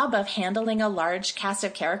great job of handling a large cast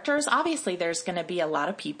of characters. Obviously, there's going to be a lot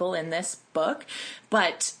of people in this book,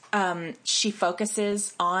 but she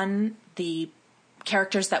focuses on the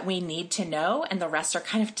characters that we need to know, and the rest are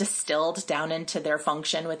kind of distilled down into their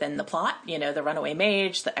function within the plot. The runaway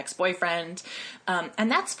mage, the ex-boyfriend,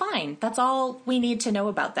 and that's fine. That's all we need to know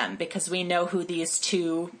about them, because we know who these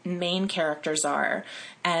two main characters are.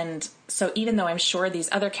 And so even though I'm sure these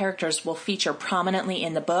other characters will feature prominently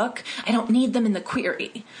in the book, I don't need them in the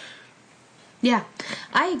query. Yeah,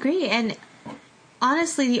 I agree. And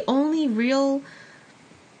honestly, the only real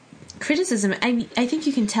criticism, I think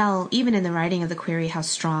you can tell even in the writing of the query how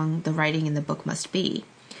strong the writing in the book must be.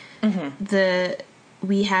 Mm-hmm.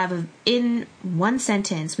 We have, in one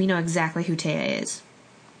sentence, we know exactly who Tea is.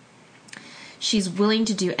 She's willing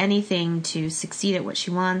to do anything to succeed at what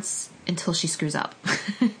she wants until she screws up.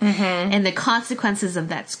 Mm-hmm. And the consequences of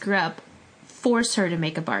that screw up force her to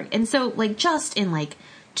make a bargain. And so, just in,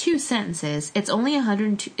 two sentences, it's only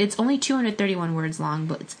 231 words long,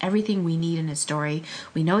 but it's everything we need in a story.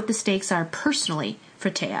 We know what the stakes are personally for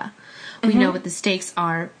Tea. Mm-hmm. We know what the stakes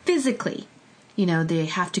are physically. They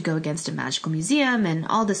have to go against a magical museum and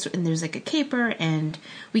all this, and there's a caper, and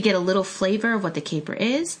we get a little flavor of what the caper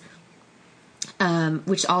is,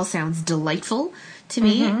 which all sounds delightful to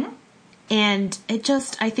me. Mm-hmm. And it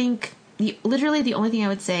just, I think, literally the only thing I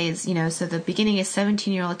would say is, so the beginning is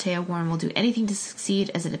 17-year-old Tea Warren will do anything to succeed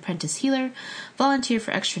as an apprentice healer, volunteer for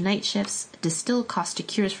extra night shifts, distill caustic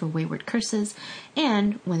cures for wayward curses,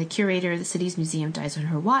 and when the curator of the city's museum dies on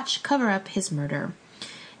her watch, cover up his murder.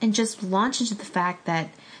 And just launch into the fact that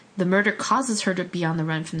the murder causes her to be on the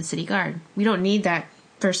run from the city guard. We don't need that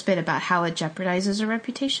first bit about how it jeopardizes her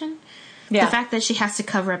reputation. Yeah. The fact that she has to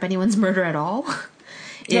cover up anyone's murder at all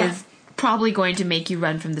is probably going to make you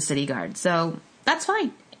run from the city guard. So that's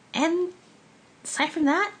fine. And aside from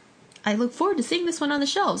that, I look forward to seeing this one on the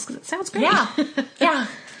shelves because it sounds great. Yeah.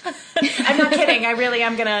 I'm not kidding. I really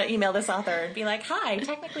am going to email this author and be like, hi,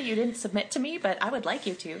 technically you didn't submit to me, but I would like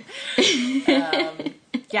you to.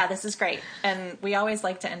 Yeah, this is great. And we always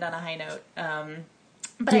like to end on a high note.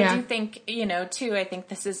 But I do think, too, I think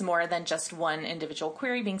this is more than just one individual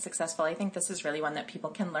query being successful. I think this is really one that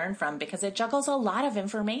people can learn from because it juggles a lot of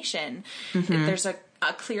information. Mm-hmm. There's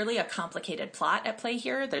clearly a complicated plot at play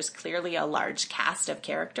here. There's clearly a large cast of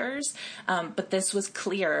characters. But this was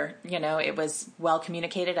clear, it was well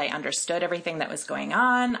communicated. I understood everything that was going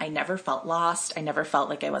on. I never felt lost. I never felt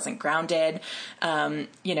like I wasn't grounded.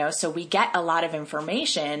 So we get a lot of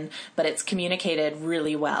information, but it's communicated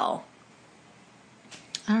really well.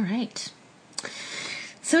 All right.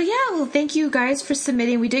 So well, thank you guys for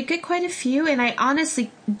submitting. We did get quite a few, and I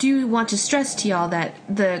honestly do want to stress to y'all that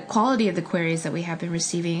the quality of the queries that we have been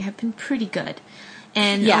receiving have been pretty good.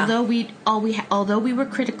 And although we were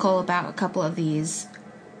critical about a couple of these,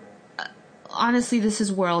 honestly, this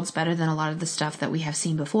is worlds better than a lot of the stuff that we have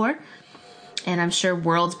seen before. And I'm sure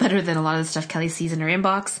worlds better than a lot of the stuff Kelly sees in her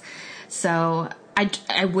inbox. So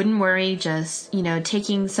I wouldn't worry, just,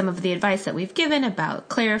 taking some of the advice that we've given about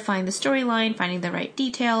clarifying the storyline, finding the right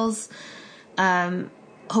details.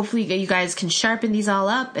 Hopefully you guys can sharpen these all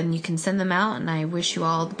up and you can send them out, and I wish you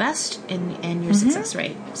all the best in your success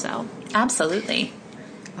rate. So absolutely.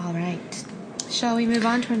 All right. Shall we move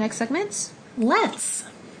on to our next segments? Let's.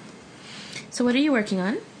 So what are you working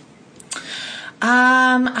on?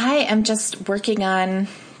 I am just working on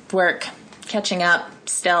work. Catching up,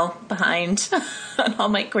 still behind on all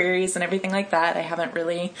my queries and everything like that. I haven't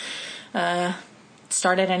really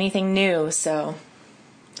started anything new, so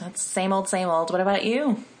that's same old, same old. What about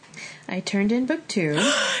you? I turned in book 2.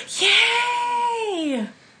 Yay!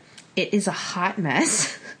 It is a hot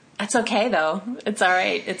mess. That's okay, though. It's all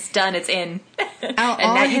right. It's done. It's in. And all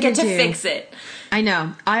now you get to fix it. I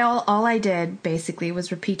know. All I did basically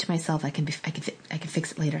was repeat to myself, I can fix it later. I can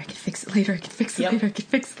fix it later. I can fix it later. I can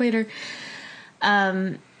fix it later.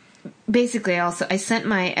 Basically, I sent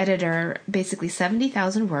my editor basically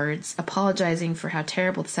 70,000 words, apologizing for how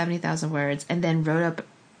terrible the 70,000 words, and then wrote up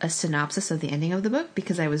a synopsis of the ending of the book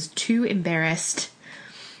because I was too embarrassed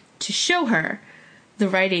to show her the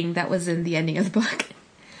writing that was in the ending of the book.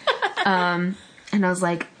 And I was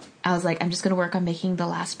like, I'm just going to work on making the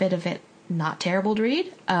last bit of it not terrible to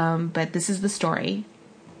read. But this is the story.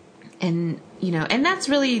 And, and that's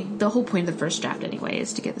really the whole point of the first draft anyway,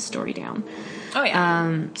 is to get the story down. Oh,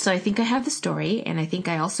 yeah. So I think I have the story, and I think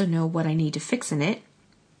I also know what I need to fix in it,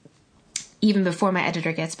 even before my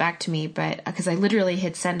editor gets back to me. But because I literally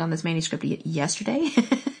hit send on this manuscript yesterday,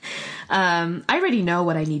 I already know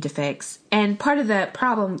what I need to fix. And part of the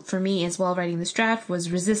problem for me as well writing this draft was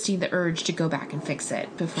resisting the urge to go back and fix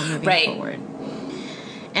it before moving forward.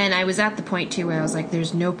 And I was at the point, too, where I was like,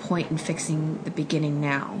 there's no point in fixing the beginning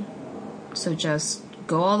now. So just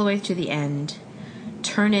go all the way to the end,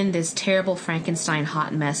 turn in this terrible Frankenstein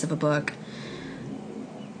hot mess of a book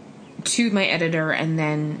to my editor, and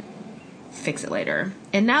then fix it later.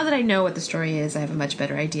 And now that I know what the story is, I have a much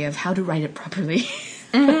better idea of how to write it properly.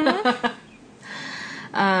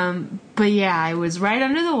 But yeah, I was right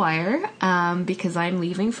under the wire because I'm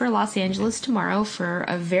leaving for Los Angeles tomorrow for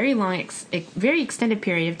a very long, very extended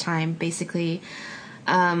period of time, basically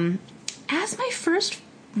as my first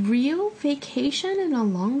real vacation in a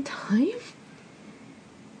long time.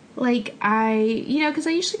 Like, because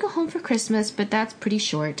I usually go home for Christmas, but that's pretty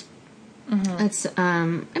short. Mm-hmm. It's,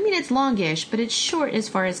 it's longish, but it's short as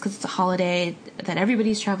far as, because it's a holiday that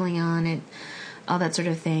everybody's traveling on and all that sort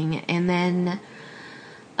of thing. And then,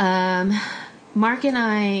 Mark and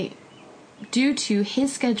I, due to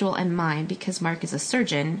his schedule and mine, because Mark is a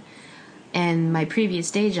surgeon, and my previous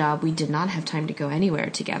day job, we did not have time to go anywhere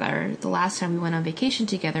together. The last time we went on vacation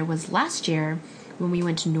together was last year when we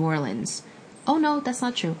went to New Orleans. Oh, no, that's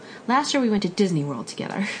not true. Last year we went to Disney World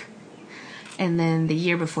together. And then the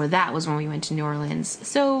year before that was when we went to New Orleans.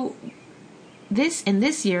 So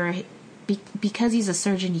this year, because he's a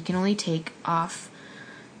surgeon, he can only take off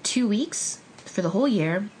 2 weeks for the whole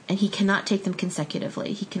year, and he cannot take them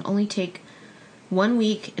consecutively. He can only take 1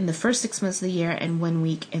 week in the first 6 months of the year and 1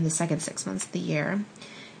 week in the second 6 months of the year.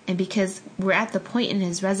 And because we're at the point in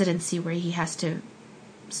his residency where he has to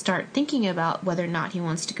start thinking about whether or not he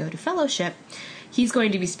wants to go to fellowship, he's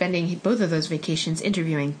going to be spending both of those vacations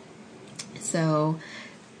interviewing. So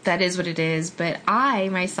that is what it is. But I,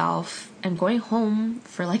 myself, am going home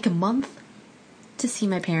for like a month to see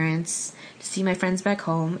my parents, to see my friends back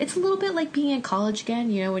home. It's a little bit like being in college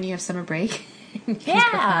again, when you have summer break.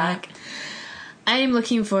 Yeah. I am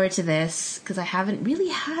looking forward to this because I haven't really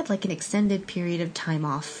had like an extended period of time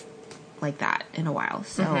off like that in a while.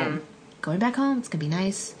 So going back home. It's going to be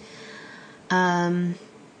nice. I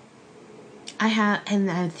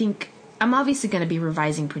think I'm obviously going to be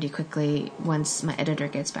revising pretty quickly once my editor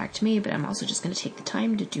gets back to me, but I'm also just going to take the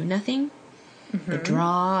time to do nothing, but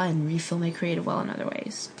draw and refill my creative well in other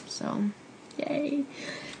ways. So, yay.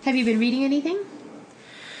 Have you been reading anything?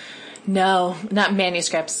 No, not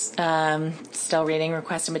manuscripts. Still reading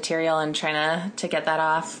requested material and trying to get that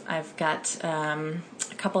off. I've got a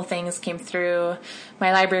couple things came through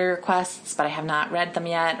my library requests, but I have not read them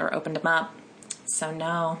yet or opened them up. So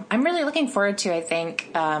no, I'm really looking forward to, I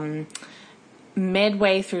think,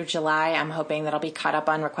 midway through July, I'm hoping that I'll be caught up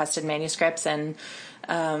on requested manuscripts. And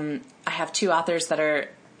I have 2 authors that are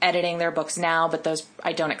editing their books now, but those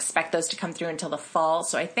I don't expect those to come through until the fall.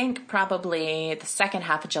 So I think probably the second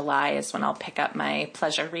half of July is when I'll pick up my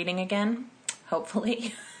pleasure reading again,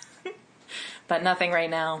 hopefully. But nothing right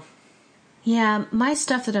now. Yeah, my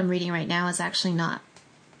stuff that I'm reading right now is actually not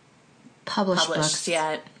published books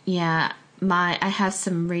yet. Yeah, I have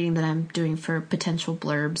some reading that I'm doing for potential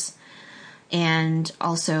blurbs, and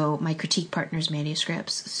also my critique partner's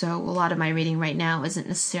manuscripts. So a lot of my reading right now isn't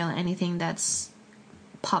necessarily anything that's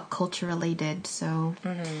pop culture related. So,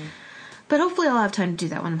 but hopefully I'll have time to do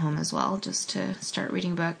that when I'm home as well, just to start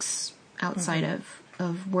reading books outside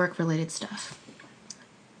of work related stuff.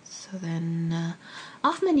 So then,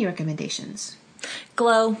 off menu recommendations.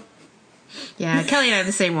 Glow. Yeah, Kelly and I have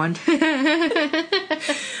the same one.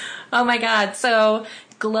 Oh my God. So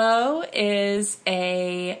Glow is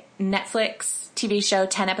a Netflix TV show,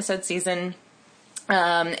 10-episode season.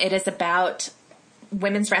 It is about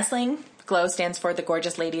women's wrestling. Glow stands for the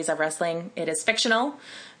Gorgeous Ladies of Wrestling. It is fictional.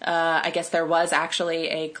 I guess there was actually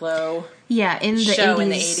a Glow in the show 80s, in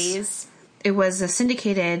the 80s. It was a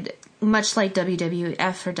syndicated, much like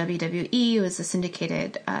WWF or WWE, it was a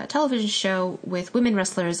syndicated television show with women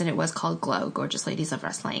wrestlers, and it was called Glow, Gorgeous Ladies of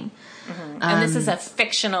Wrestling. And this is a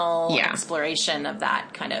fictional exploration of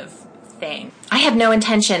that kind of thing. I have no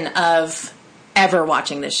intention of ever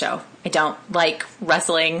watching this show. I don't like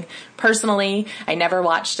wrestling personally. I never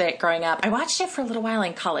watched it growing up. I watched it for a little while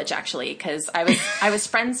in college, actually, because I was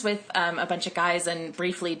friends with a bunch of guys and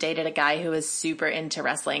briefly dated a guy who was super into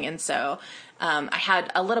wrestling. And so I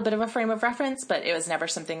had a little bit of a frame of reference, but it was never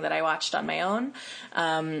something that I watched on my own.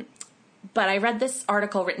 But I read this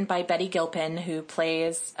article written by Betty Gilpin, who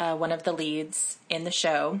plays one of the leads in the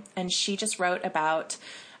show. And she just wrote about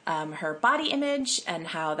her body image and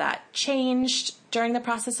how that changed during the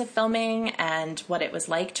process of filming and what it was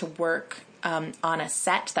like to work on a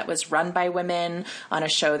set that was run by women, on a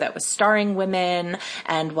show that was starring women,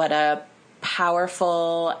 and what a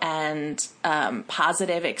powerful and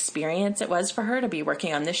positive experience it was for her to be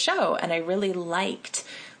working on this show. And I really liked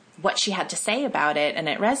what she had to say about it, and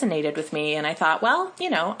it resonated with me. And I thought, well,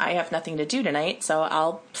 I have nothing to do tonight, so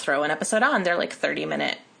I'll throw an episode on. They're like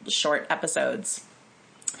 30-minute short episodes.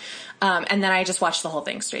 And then I just watched the whole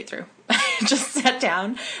thing straight through. I just sat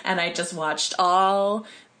down and I just watched all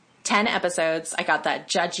 10 episodes. I got that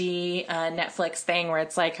judgy Netflix thing where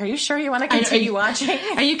it's like, are you sure you want to continue watching?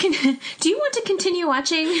 Do you want to continue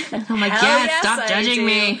watching? And I'm like, stop judging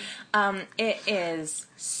me. It is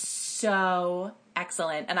so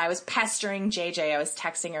excellent. And I was pestering JJ. I was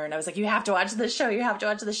texting her and I was like, you have to watch this show. You have to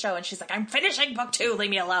watch this show. And she's like, I'm finishing book 2. Leave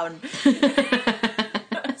me alone.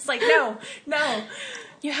 It's like, no.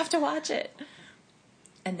 You have to watch it.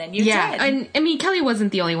 And then you did. And I mean, Kelly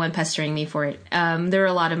wasn't the only one pestering me for it. There are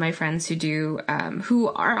a lot of my friends who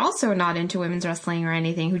are also not into women's wrestling or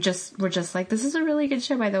anything, who were just like, this is a really good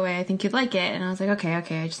show, by the way. I think you'd like it. And I was like, okay,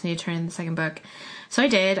 I just need to turn in the second book. So I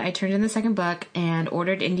did. I turned in the second book and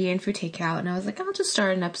ordered Indian food takeout. And I was like, I'll just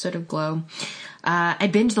start an episode of Glow. I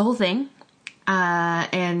binged the whole thing.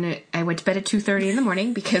 And I went to bed at 2:30 in the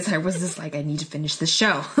morning because I was just like, I need to finish this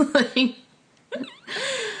show.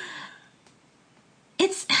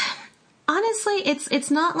 It's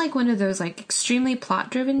not like one of those like extremely plot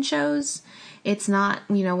driven shows. It's not,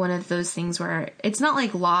 one of those things where it's not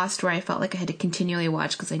like Lost where I felt like I had to continually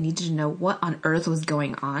watch because I needed to know what on earth was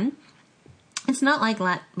going on. It's not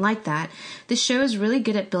like that. The show is really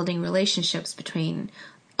good at building relationships between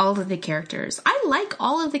all of the characters. I like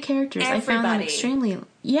all of the characters. Everybody. I found them extremely,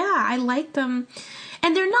 I like them.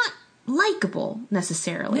 And they're not likable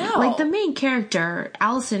necessarily. No. Like the main character,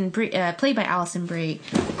 Alison Brie, played by Alison Brie.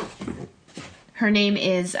 Her name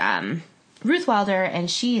is Ruth Wilder, and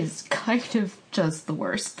she is kind of just the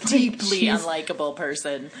worst. Deeply unlikable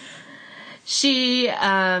person. She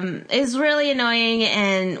is really annoying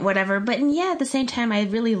and whatever, but at the same time, I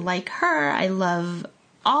really like her. I love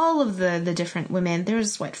all of the different women.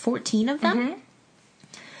 There's, 14 of them? Mm-hmm.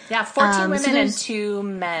 Yeah, 14 women and 2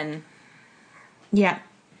 men. Yeah.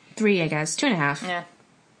 3, I guess. 2.5. Yeah.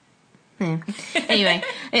 Anyway,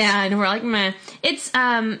 yeah, and we're like, meh. It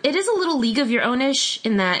is a little League of Your Own-ish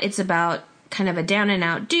in that it's about kind of a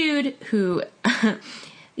down-and-out dude who,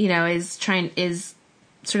 is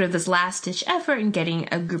sort of this last-ditch effort in getting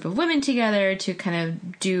a group of women together to kind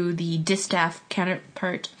of do the distaff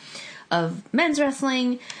counterpart of men's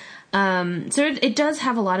wrestling. So it does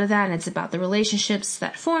have a lot of that, and it's about the relationships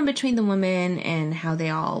that form between the women and how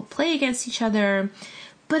they all play against each other.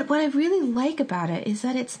 But what I really like about it is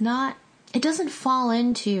that it doesn't fall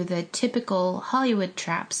into the typical Hollywood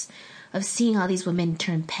traps of seeing all these women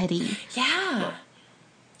turn petty. Yeah.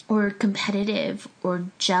 Or competitive or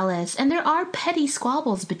jealous. And there are petty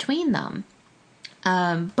squabbles between them.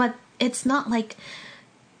 But it's not like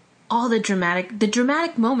all the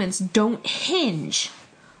dramatic moments don't hinge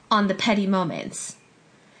on the petty moments.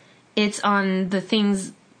 It's on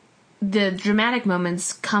the dramatic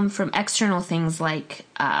moments come from external things like,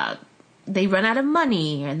 they run out of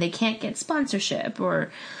money and they can't get sponsorship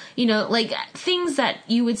or, like things that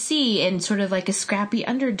you would see in sort of like a scrappy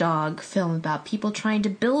underdog film about people trying to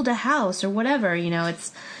build a house or whatever,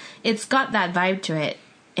 it's got that vibe to it.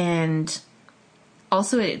 And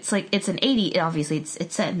also it's like, it's an 80s, obviously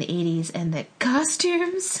it's set in the 80s, and the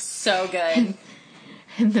costumes. So good.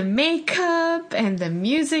 And the makeup and the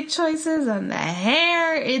music choices and the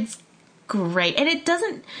hair, it's great. And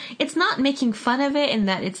it's not making fun of it in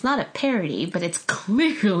that it's not a parody, but it's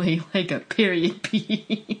clearly like a period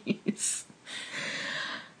piece.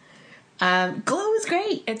 Glow is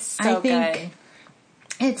great. It's so good.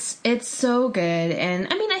 It's so good. And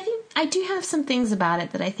I mean, I think I do have some things about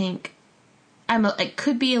it that I think I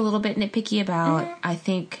could be a little bit nitpicky about. Mm-hmm. I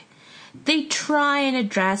think they try and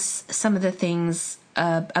address some of the things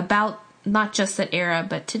about not just that era,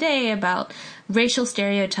 but today, about racial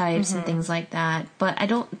stereotypes mm-hmm. and things like that. But I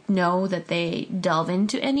don't know that they delve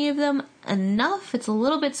into any of them enough. It's a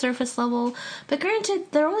little bit surface level. But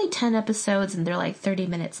granted, they're only 10 episodes and they're like 30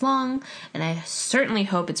 minutes long. And I certainly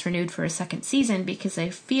hope it's renewed for a second season, because I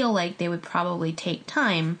feel like they would probably take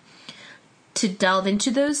time to delve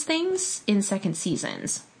into those things in second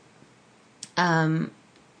seasons.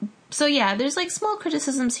 So yeah, there's like small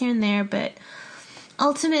criticisms here and there, but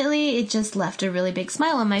ultimately, it just left a really big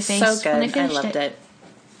smile on my face. So good. When I finished loved it.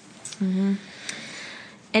 Mm-hmm.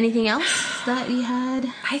 Anything else that you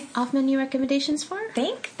had off-menu recommendations for? I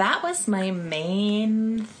think that was my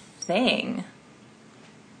main thing.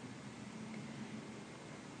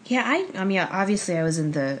 Yeah, I mean, obviously, I was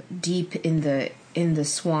deep in the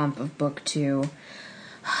swamp of book 2.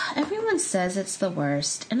 Everyone says it's the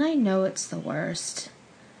worst, and I know it's the worst.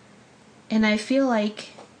 And I feel like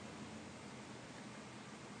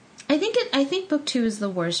I think book 2 is the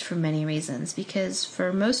worst for many reasons, because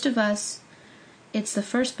for most of us, it's the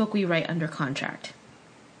first book we write under contract.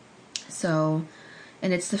 So,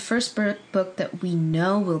 and it's the first book that we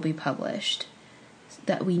know will be published,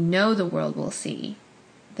 that we know the world will see,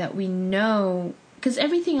 that we know, because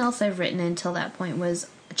everything else I've written until that point was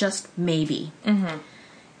just maybe. Mm-hmm.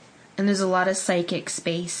 And there's a lot of psychic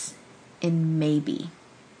space in maybe.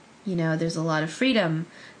 There's a lot of freedom.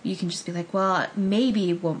 You can just be like, well, maybe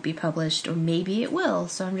it won't be published, or maybe it will,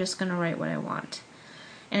 so I'm just going to write what I want.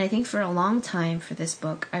 And I think for a long time for this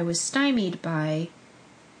book, I was stymied by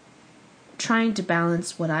trying to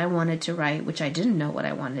balance what I wanted to write, which I didn't know what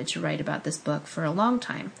I wanted to write about this book for a long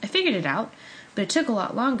time. I figured it out, but it took a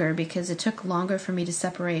lot longer, because it took longer for me to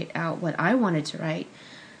separate out what I wanted to write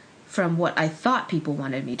from what I thought people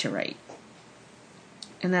wanted me to write.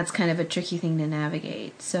 And that's kind of a tricky thing to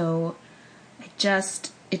navigate. So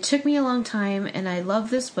it took me a long time, and I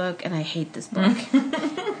love this book, and I hate this book.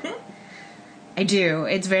 I do.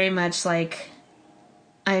 It's very much like,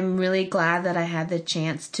 I'm really glad that I had the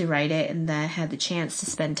chance to write it, and that I had the chance to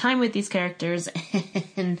spend time with these characters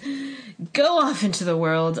and go off into the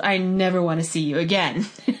world. I never want to see you again.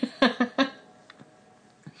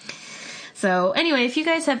 So anyway, if you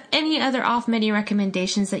guys have any other off-menu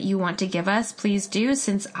recommendations that you want to give us, please do,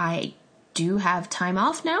 since I do have time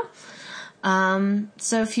off now.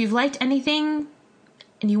 So if you've liked anything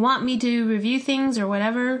and you want me to review things or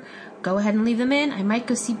whatever, go ahead and leave them in. I might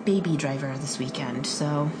go see Baby Driver this weekend.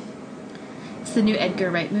 So it's the new Edgar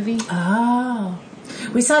Wright movie. Oh.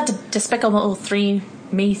 We saw Despicable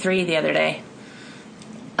Me 3 the other day.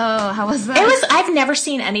 Oh, how was that? I've never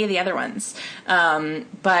seen any of the other ones.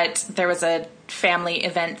 But there was a family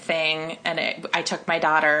event thing, and I took my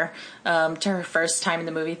daughter to her first time in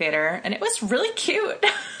the movie theater, and it was really cute.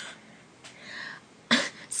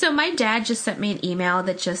 So my dad just sent me an email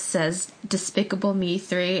that just says Despicable Me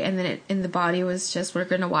 3, and then in the body was just, we're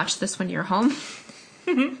going to watch this when you're home.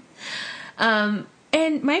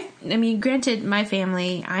 And granted, my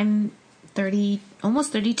family, I'm 30,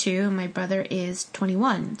 almost 32, and my brother is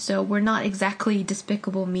 21. So we're not exactly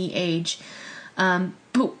Despicable Me age.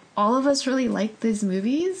 But all of us really like these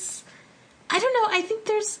movies. I don't know. I think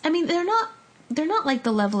they're not like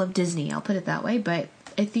the level of Disney, I'll put it that way, but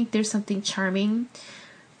I think there's something charming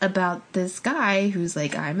about this guy who's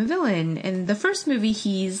like, I'm a villain. And the first movie,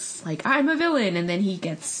 he's like, I'm a villain. And then he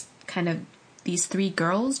gets kind of these 3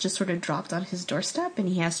 girls just sort of dropped on his doorstep and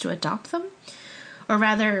he has to adopt them. Or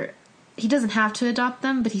rather, he doesn't have to adopt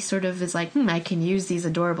them, but he sort of is like, I can use these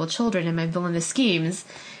adorable children in my villainous schemes.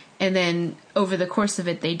 And then over the course of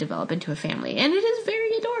it, they develop into a family. And it is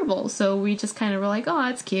very adorable. So we just kind of were like, oh,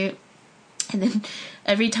 that's cute. And then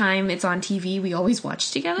every time it's on TV, we always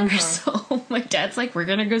watch together. So my dad's like, we're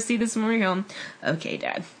going to go see this when we're home. Okay,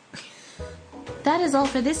 Dad. That is all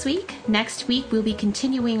for this week. Next week, we'll be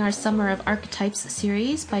continuing our Summer of Archetypes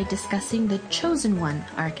series by discussing the Chosen One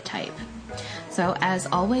archetype. So, as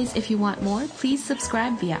always, if you want more, please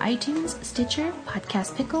subscribe via iTunes, Stitcher,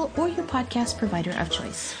 Podcast Pickle, or your podcast provider of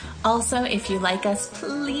choice. Also, if you like us,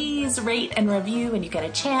 please rate and review when you get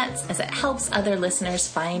a chance, as it helps other listeners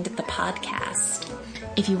find the podcast.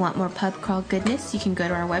 If you want more pub crawl goodness, you can go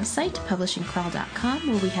to our website, publishingcrawl.com,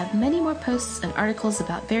 where we have many more posts and articles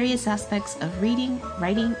about various aspects of reading,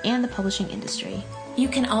 writing, and the publishing industry. You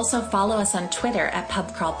can also follow us on Twitter at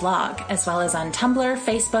PubCrawlBlog, as well as on Tumblr,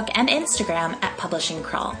 Facebook, and Instagram at Publishing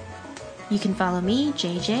Crawl. You can follow me,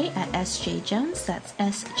 JJ, at SJJones, that's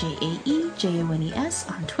SJAEJONES,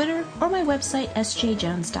 on Twitter, or my website,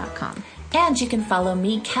 sjjones.com. And you can follow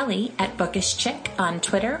me, Kelly, at Bookish Chick on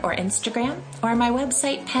Twitter or Instagram, or my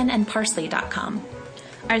website, penandparsley.com.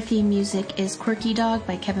 Our theme music is Quirky Dog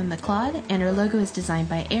by Kevin MacLeod, and our logo is designed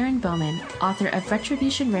by Aaron Bowman, author of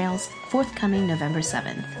Retribution Rails, forthcoming November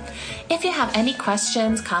 7th. If you have any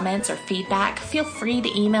questions, comments, or feedback, feel free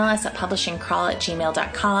to email us at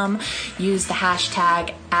publishingcrawl@gmail.com, use the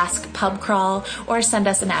hashtag AskPubCrawl, or send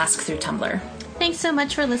us an ask through Tumblr. Thanks so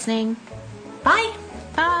much for listening. Bye!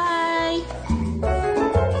 Bye!